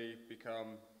quickly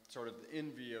become sort of the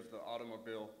envy of the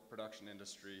automobile production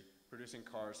industry, producing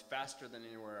cars faster than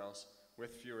anywhere else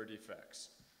with fewer defects.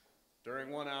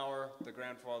 During 1 hour,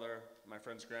 my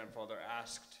friend's grandfather,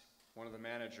 asked one of the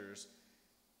managers,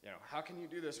 you know, how can you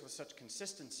do this with such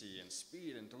consistency and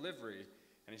speed and delivery?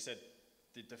 And he said,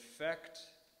 the defect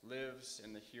lives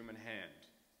in the human hand.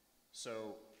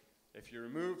 So if you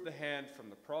remove the hand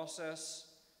from the process,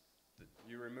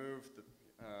 you remove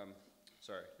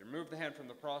the hand from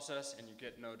the process and you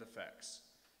get no defects.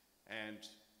 And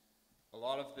a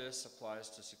lot of this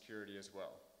applies to security as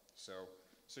well. So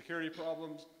security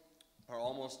problems are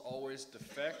almost always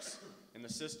defects in the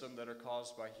system that are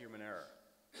caused by human error.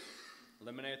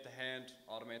 Eliminate the hand,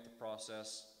 automate the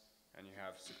process, and you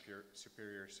have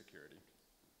superior security.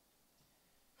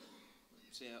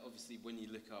 So yeah, obviously when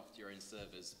you look after your own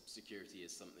servers, security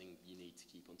is something you need to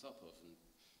keep on top of. And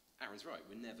Aaron's right,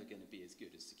 we're never going to be as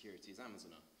good as security as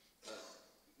Amazon are. But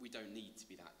we don't need to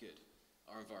be that good.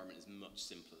 Our environment is much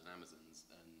simpler than Amazon's,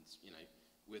 and you know,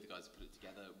 we're the guys that put it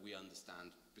together. We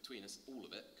understand between us all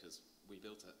of it because we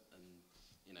built it, and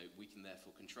you know, we can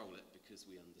therefore control it because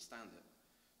we understand it.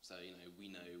 So you know, we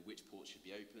know which ports should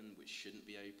be open, which shouldn't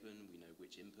be open. We know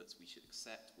which inputs we should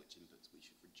accept, which inputs we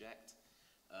should reject.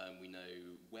 We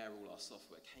know where all our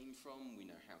software came from. We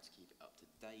know how to keep it up to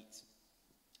date.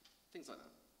 Things like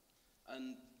that.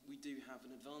 And we do have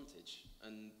an advantage.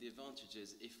 And the advantage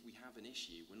is if we have an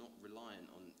issue, we're not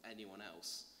reliant on anyone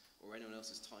else or anyone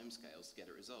else's timescales to get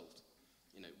it resolved.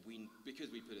 You know,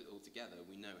 because we put it all together,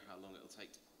 we know how long it'll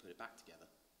take to put it back together.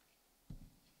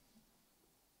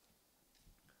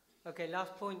 Okay,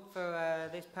 last point for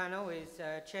this panel is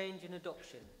change and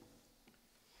adoption.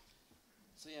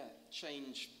 So yeah,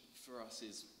 change for us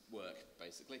is work,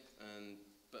 basically.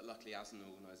 But luckily, as an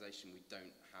organisation, we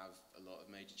don't have a lot of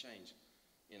major change.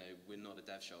 You know, we're not a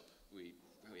dev shop. We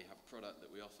have a product that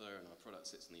we offer, and our product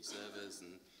sits on these servers.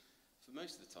 And for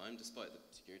most of the time, despite the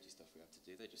security stuff we have to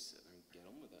do, they just sit there and get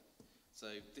on with it.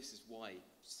 So this is why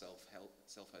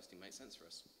self-hosting makes sense for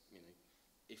us. You know,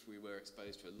 if we were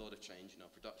exposed to a lot of change in our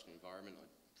production environment,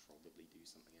 I'd probably do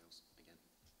something else again.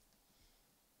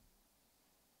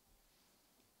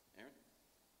 Aaron?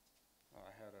 Oh,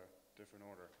 I had a different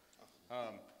order.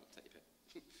 We'll take your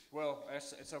pick. Well,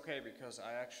 it's okay because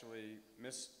I actually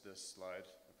missed this slide.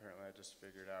 Apparently, I just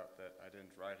figured out that I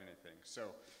didn't write anything.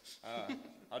 So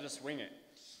I'll just wing it.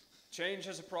 Change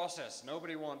is a process.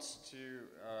 Nobody wants to,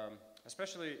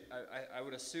 especially, I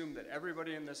would assume that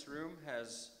everybody in this room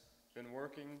has been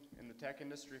working in the tech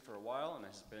industry for a while and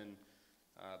has been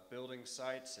building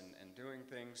sites and doing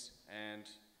things, and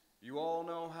you all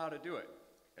know how to do it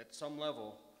at some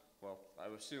level. Well, I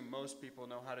would assume most people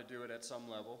know how to do it at some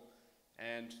level,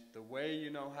 and the way you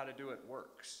know how to do it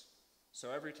works. So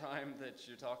every time that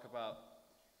you talk about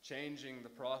changing the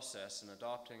process and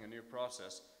adopting a new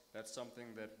process, that's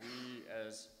something that we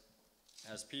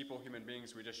as people, human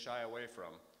beings, we just shy away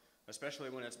from,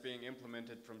 especially when it's being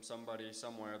implemented from somebody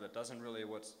somewhere that doesn't really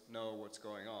know what's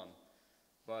going on.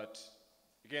 But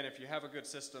again, if you have a good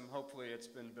system, hopefully it's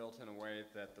been built in a way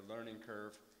that the learning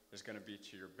curve is going to be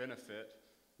to your benefit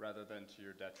rather than to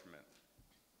your detriment.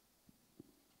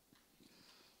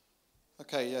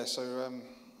 Okay, yeah, so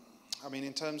I mean,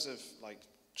 in terms of like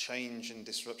change and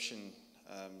disruption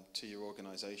to your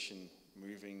organization,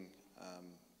 moving,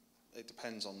 it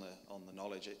depends on the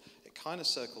knowledge. It kind of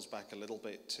circles back a little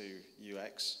bit to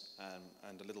UX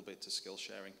and a little bit to skill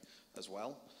sharing as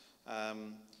well.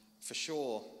 For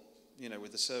sure, you know,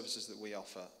 with the services that we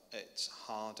offer, it's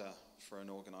harder for an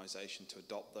organization to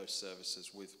adopt those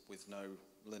services with no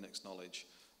Linux knowledge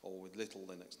or with little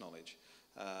Linux knowledge.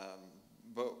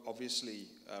 But obviously,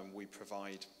 we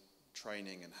provide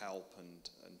training and help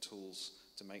and tools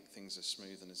to make things as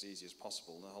smooth and as easy as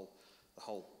possible. And the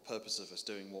whole purpose of us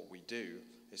doing what we do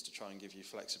is to try and give you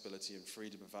flexibility and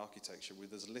freedom of architecture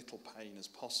with as little pain as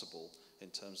possible in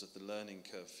terms of the learning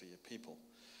curve for your people.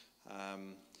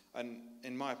 And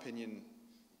in my opinion,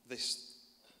 this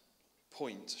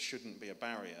point shouldn't be a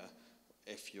barrier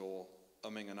if you're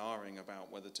umming and ahhing about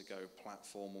whether to go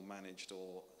platform or managed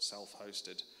or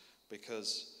self-hosted,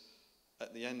 because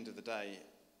at the end of the day,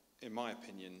 in my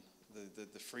opinion,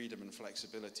 the freedom and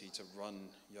flexibility to run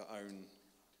your own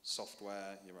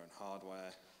software, your own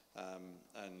hardware,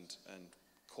 and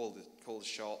call the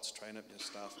shots, train up your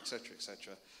staff, etc.,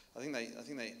 etc. I think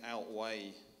they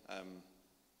outweigh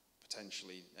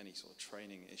potentially any sort of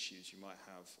training issues you might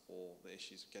have or the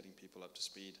issues of getting people up to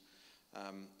speed.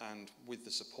 And with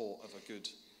the support of a good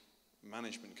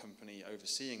management company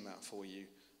overseeing that for you,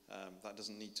 that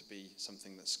doesn't need to be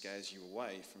something that scares you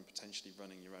away from potentially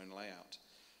running your own layout.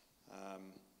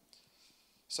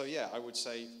 So yeah, I would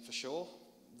say for sure,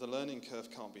 the learning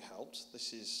curve can't be helped.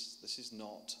 This is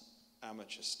not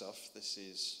amateur stuff. This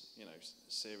is, you know,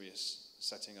 serious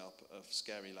setting up of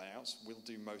scary layouts. We'll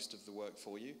do most of the work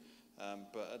for you,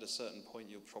 but at a certain point,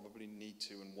 you'll probably need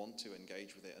to and want to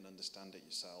engage with it and understand it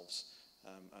yourselves,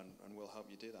 and we'll help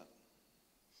you do that.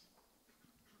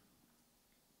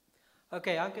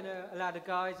 Okay, I'm going to allow the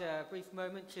guys a brief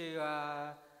moment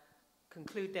to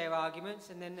conclude their arguments,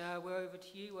 and then we're over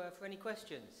to you for any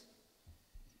questions.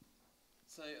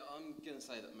 So I'm going to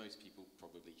say that most people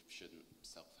probably shouldn't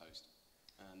self-host.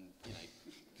 You know,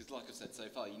 because like I've said so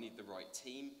far, you need the right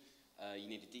team, you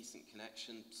need a decent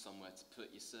connection, somewhere to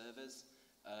put your servers,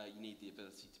 you need the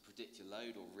ability to predict your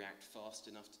load or react fast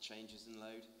enough to changes in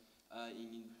load,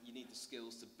 you need the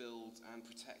skills to build and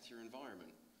protect your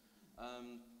environment.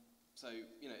 So,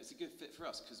 you know, it's a good fit for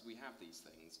us because we have these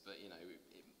things, but, you know,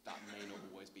 that may not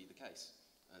always be the case.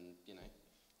 And, you know,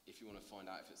 if you want to find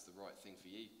out if it's the right thing for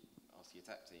you, ask your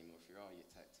tech team, or if you are your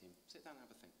tech team, sit down and have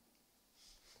a think.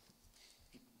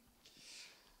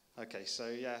 Okay, so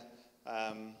yeah,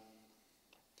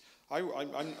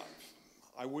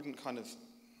 I wouldn't kind of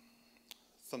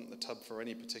thump the tub for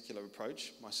any particular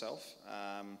approach myself.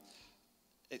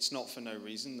 It's not for no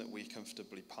reason that we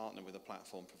comfortably partner with a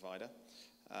platform provider.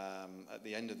 At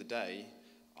the end of the day,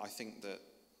 I think that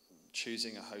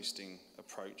choosing a hosting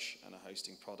approach and a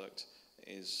hosting product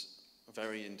is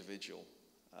very individual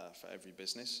for every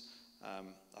business. I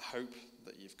hope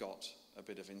that you've got a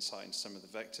bit of insight into some of the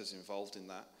vectors involved in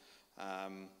that.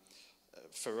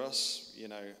 For us, you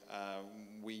know,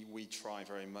 we try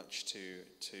very much to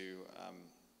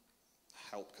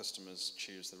help customers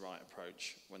choose the right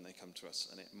approach when they come to us,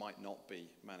 and it might not be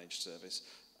managed service.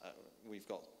 We've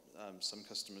got some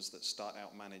customers that start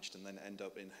out managed and then end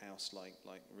up in-house like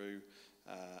Roo,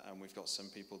 and we've got some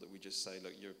people that we just say,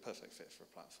 look, you're a perfect fit for a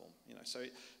platform. So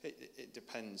it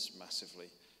depends massively.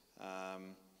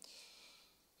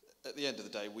 At the end of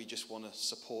the day, we just want to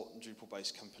support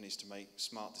Drupal-based companies to make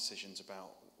smart decisions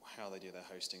about how they do their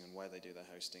hosting and where they do their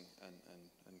hosting,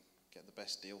 and get the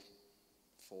best deal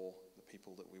for the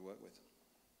people that we work with.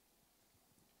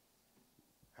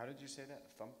 How did you say that?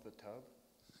 Thump the tub?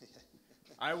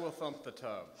 I will thump the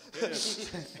tub. It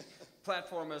is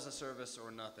platform as a service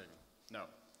or nothing. No,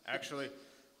 actually,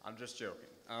 I'm just joking.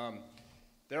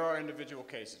 There are individual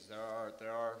cases.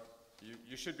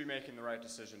 You should be making the right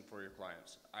decision for your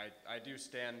clients. I do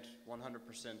stand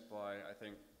 100% by, I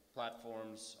think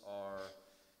platforms are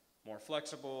more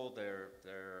flexible. They're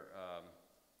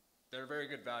a very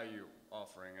good value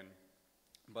offering,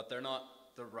 but they're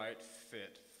not the right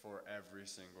fit for every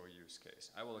single use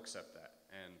case. I will accept that,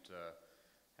 and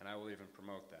I will even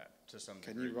promote that to some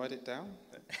degree. Can you write it down?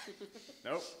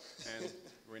 Nope, and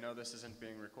we know this isn't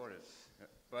being recorded.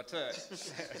 But,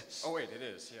 oh wait, it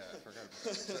is, yeah, I forgot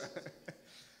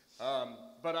about that.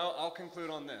 But I'll conclude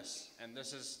on this, and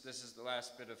this is the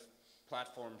last bit of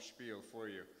platform spiel for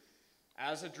you.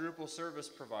 As a Drupal service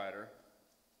provider,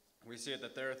 we see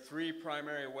that there are 3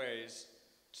 primary ways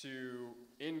to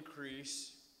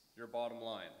increase your bottom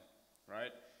line,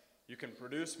 right? You can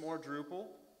produce more Drupal.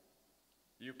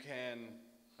 You can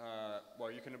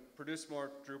produce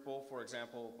more Drupal, for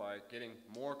example, by getting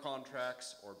more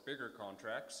contracts or bigger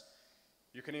contracts.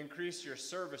 You can increase your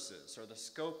services or the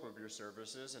scope of your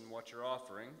services and what you're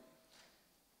offering.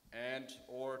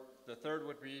 Or the third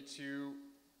would be to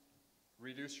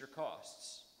reduce your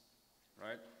costs,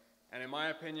 right? And in my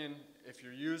opinion, if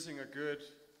you're using a good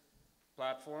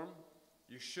platform,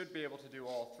 you should be able to do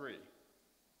all 3,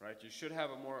 right? You should have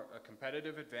a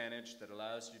competitive advantage that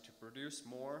allows you to produce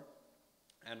more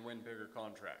and win bigger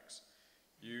contracts.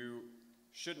 You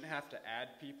shouldn't have to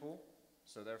add people,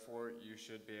 so therefore you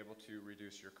should be able to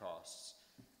reduce your costs.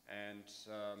 And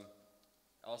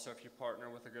also, if you partner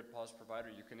with a good POS provider,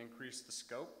 you can increase the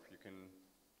scope. You can,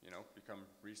 become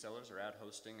resellers or add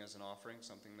hosting as an offering,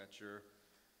 something that you're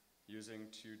using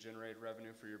to generate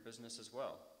revenue for your business as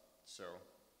well. So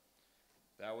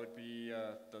that would be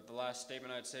the last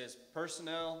statement I'd say is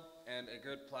personnel and a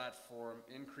good platform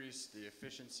increase the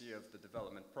efficiency of the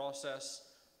development process,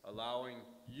 allowing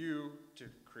you to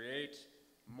create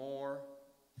more,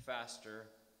 faster,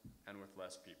 and with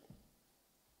less people.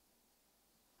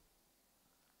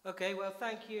 Okay, well,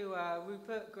 thank you,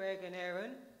 Rupert, Greg, and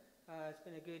Aaron. It's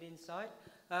been a good insight.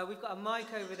 We've got a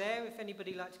mic over there if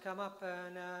anybody would like to come up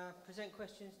and present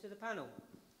questions to the panel.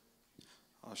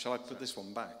 Oh, shall I put this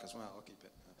one back as well? I'll keep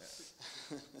it.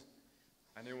 Yeah.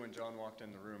 I knew when John walked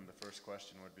in the room, the first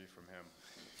question would be from him.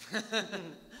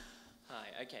 Hi,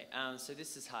 okay. So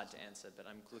this is hard to answer, but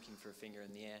I'm looking for a finger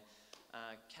in the air.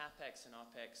 CapEx and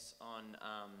OpEx on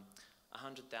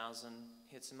 100,000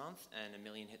 hits a month and 1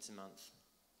 million hits a month.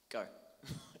 Go.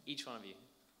 Each one of you.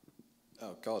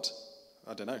 Oh, God.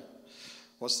 I don't know.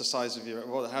 What's the size of your...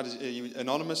 are you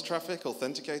anonymous traffic,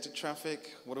 authenticated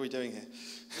traffic? What are we doing here?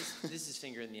 This is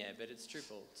finger in the air, but it's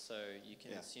Drupal, so you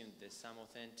can assume there's some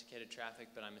authenticated traffic,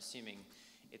 but I'm assuming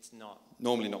it's not...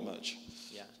 Normally not much.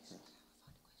 Yeah.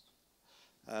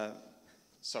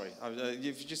 Sorry,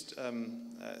 you've just...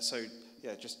 so,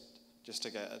 yeah, just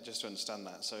to understand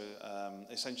that. So,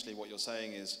 essentially what you're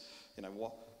saying is,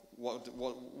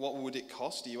 what would it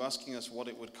cost? Are you asking us what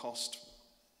it would cost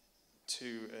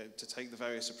to take the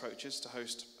various approaches to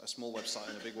host a small website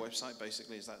and a big website?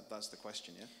 Basically, that's the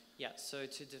question, yeah? Yeah, so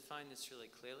to define this really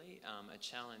clearly, a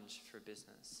challenge for a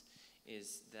business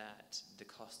is that the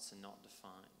costs are not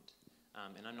defined.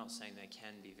 And I'm not saying they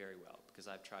can be very well, because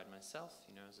I've tried myself,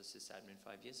 as a SysAdmin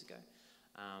 5 years ago.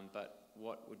 But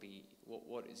what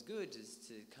is good is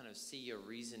to kind of see your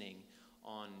reasoning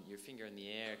on your finger in the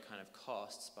air kind of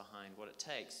costs behind what it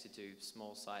takes to do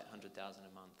small site, 100,000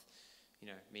 a month,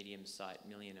 medium site, 1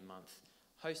 million a month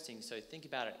hosting. So think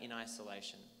about it in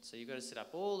isolation. So you've got to set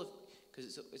up all of,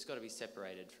 because it's got to be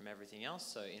separated from everything else.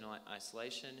 So in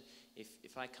isolation,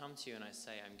 if I come to you and I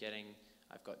say I've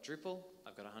got Drupal,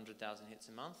 I've got 100,000 hits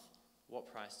a month, what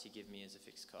price do you give me as a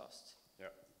fixed cost?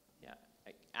 Yeah. Yeah.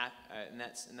 And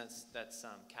that's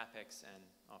CapEx and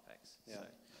OpEx. Yeah. So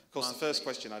of course, the first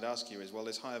question I'd ask you is, well,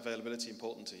 is high availability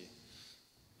important to you?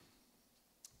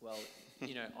 Well,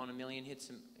 on 1 million hits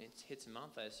a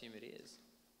month, I assume it is.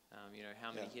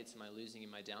 How many hits am I losing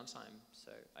in my downtime?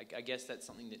 So I guess that's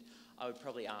something that I would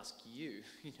probably ask you,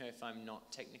 if I'm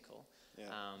not technical.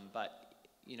 Yeah. But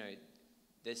you know,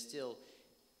 there's still,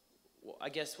 well, I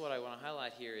guess what I want to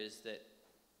highlight here is that,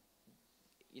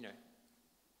 you know,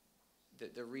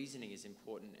 the reasoning is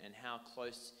important, and how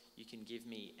close you can give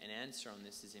me an answer on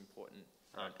this is important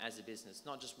as a business.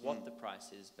 Not just what the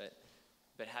price is, but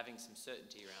having some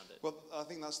certainty around it. Well, I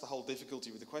think that's the whole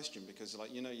difficulty with the question, because,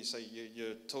 like, you know, you say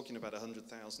you're talking about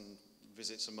 100,000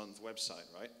 visits a month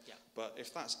website, right? Yeah. But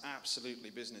if that's absolutely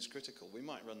business critical, we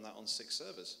might run that on 6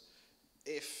 servers.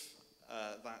 If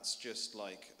that's just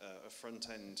like a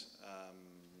front-end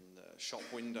shop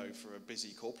window for a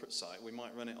busy corporate site, we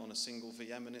might run it on a single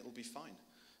VM and it'll be fine.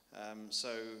 So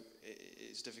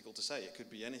it's difficult to say. It could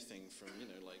be anything from, you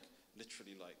know, like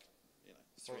literally like, you know,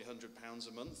 £300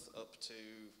 a month up to.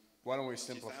 Why don't we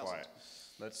simplify it?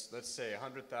 Let's say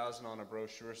 100,000 on a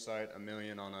brochure site, 1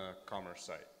 million on a commerce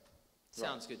site.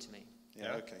 Sounds good to me.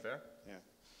 Yeah, okay. Fair? Yeah.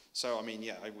 So, I mean,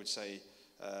 yeah, I would say,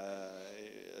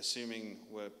 assuming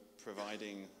we're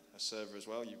providing a server as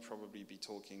well, you'd probably be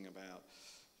talking about,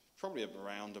 probably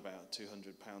around about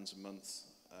 £200 a month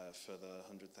for the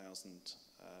 100,000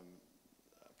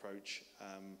 approach.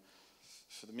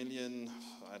 For the million,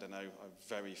 I don't know, a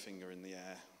very finger in the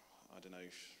air. I don't know,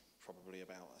 probably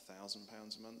about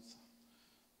 £1,000 a month,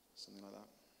 something like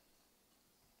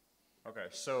that. Okay,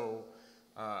 so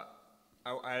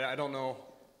I don't know,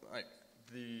 like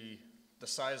the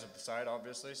size of the site,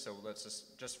 obviously. So let's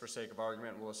just for sake of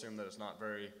argument, we'll assume that it's not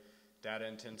very data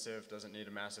intensive, doesn't need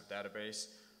a massive database.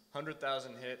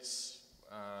 100,000 hits,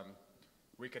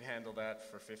 we could handle that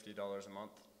for $50 a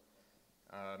month.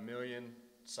 Million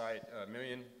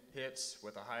hits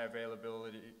with a high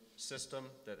availability system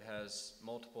that has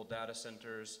multiple data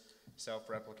centers,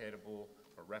 self-replicatable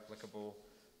or replicable,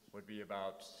 would be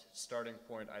about starting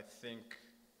point, I think,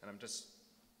 and I'm just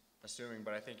assuming,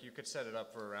 but I think you could set it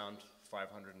up for around $564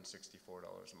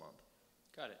 a month.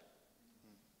 Got it.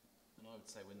 And I would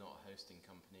say we're not a hosting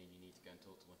company, you need to go and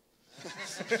talk to them.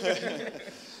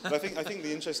 But I think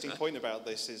the interesting point about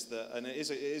this is that, and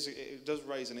it does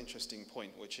raise an interesting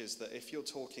point, which is that if you're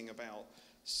talking about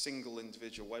single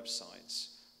individual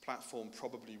websites, platform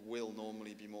probably will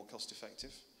normally be more cost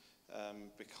effective,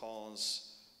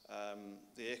 because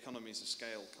the economies of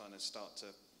scale kind of start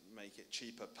to make it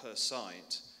cheaper per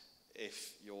site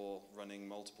if you're running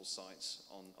multiple sites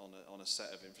on a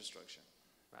set of infrastructure.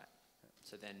 Right.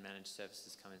 So then managed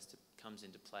services comes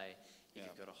into play. Yeah.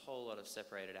 You've got a whole lot of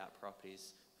separated out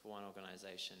properties for one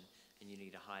organization, and you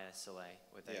need a high SLA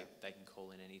where they can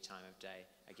call in any time of day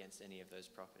against any of those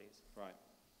properties. Right.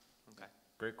 Okay.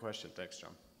 Great question, thanks,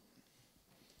 John.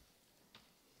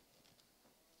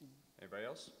 Anybody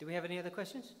else? Do we have any other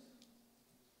questions?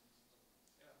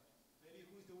 Maybe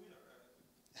who's the winner?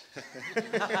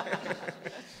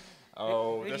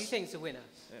 Oh, who do you think's the winner?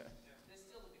 Yeah. There's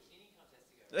still the bikini contest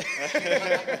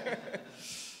to go.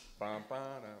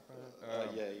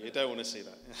 Yeah, you don't want to see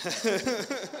that.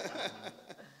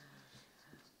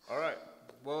 All right.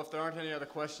 Well, if there aren't any other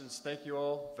questions, thank you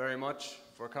all very much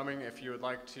for coming. If you would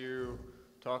like to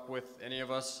talk with any of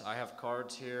us, I have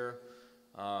cards here.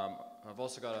 I've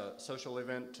also got a social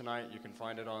event tonight. You can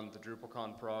find it on the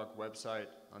DrupalCon Prague website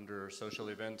under social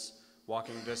events,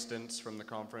 walking distance from the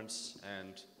conference.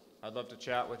 And I'd love to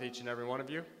chat with each and every one of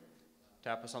you.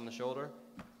 Tap us on the shoulder.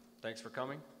 Thanks for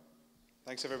coming.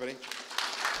 Thanks, everybody.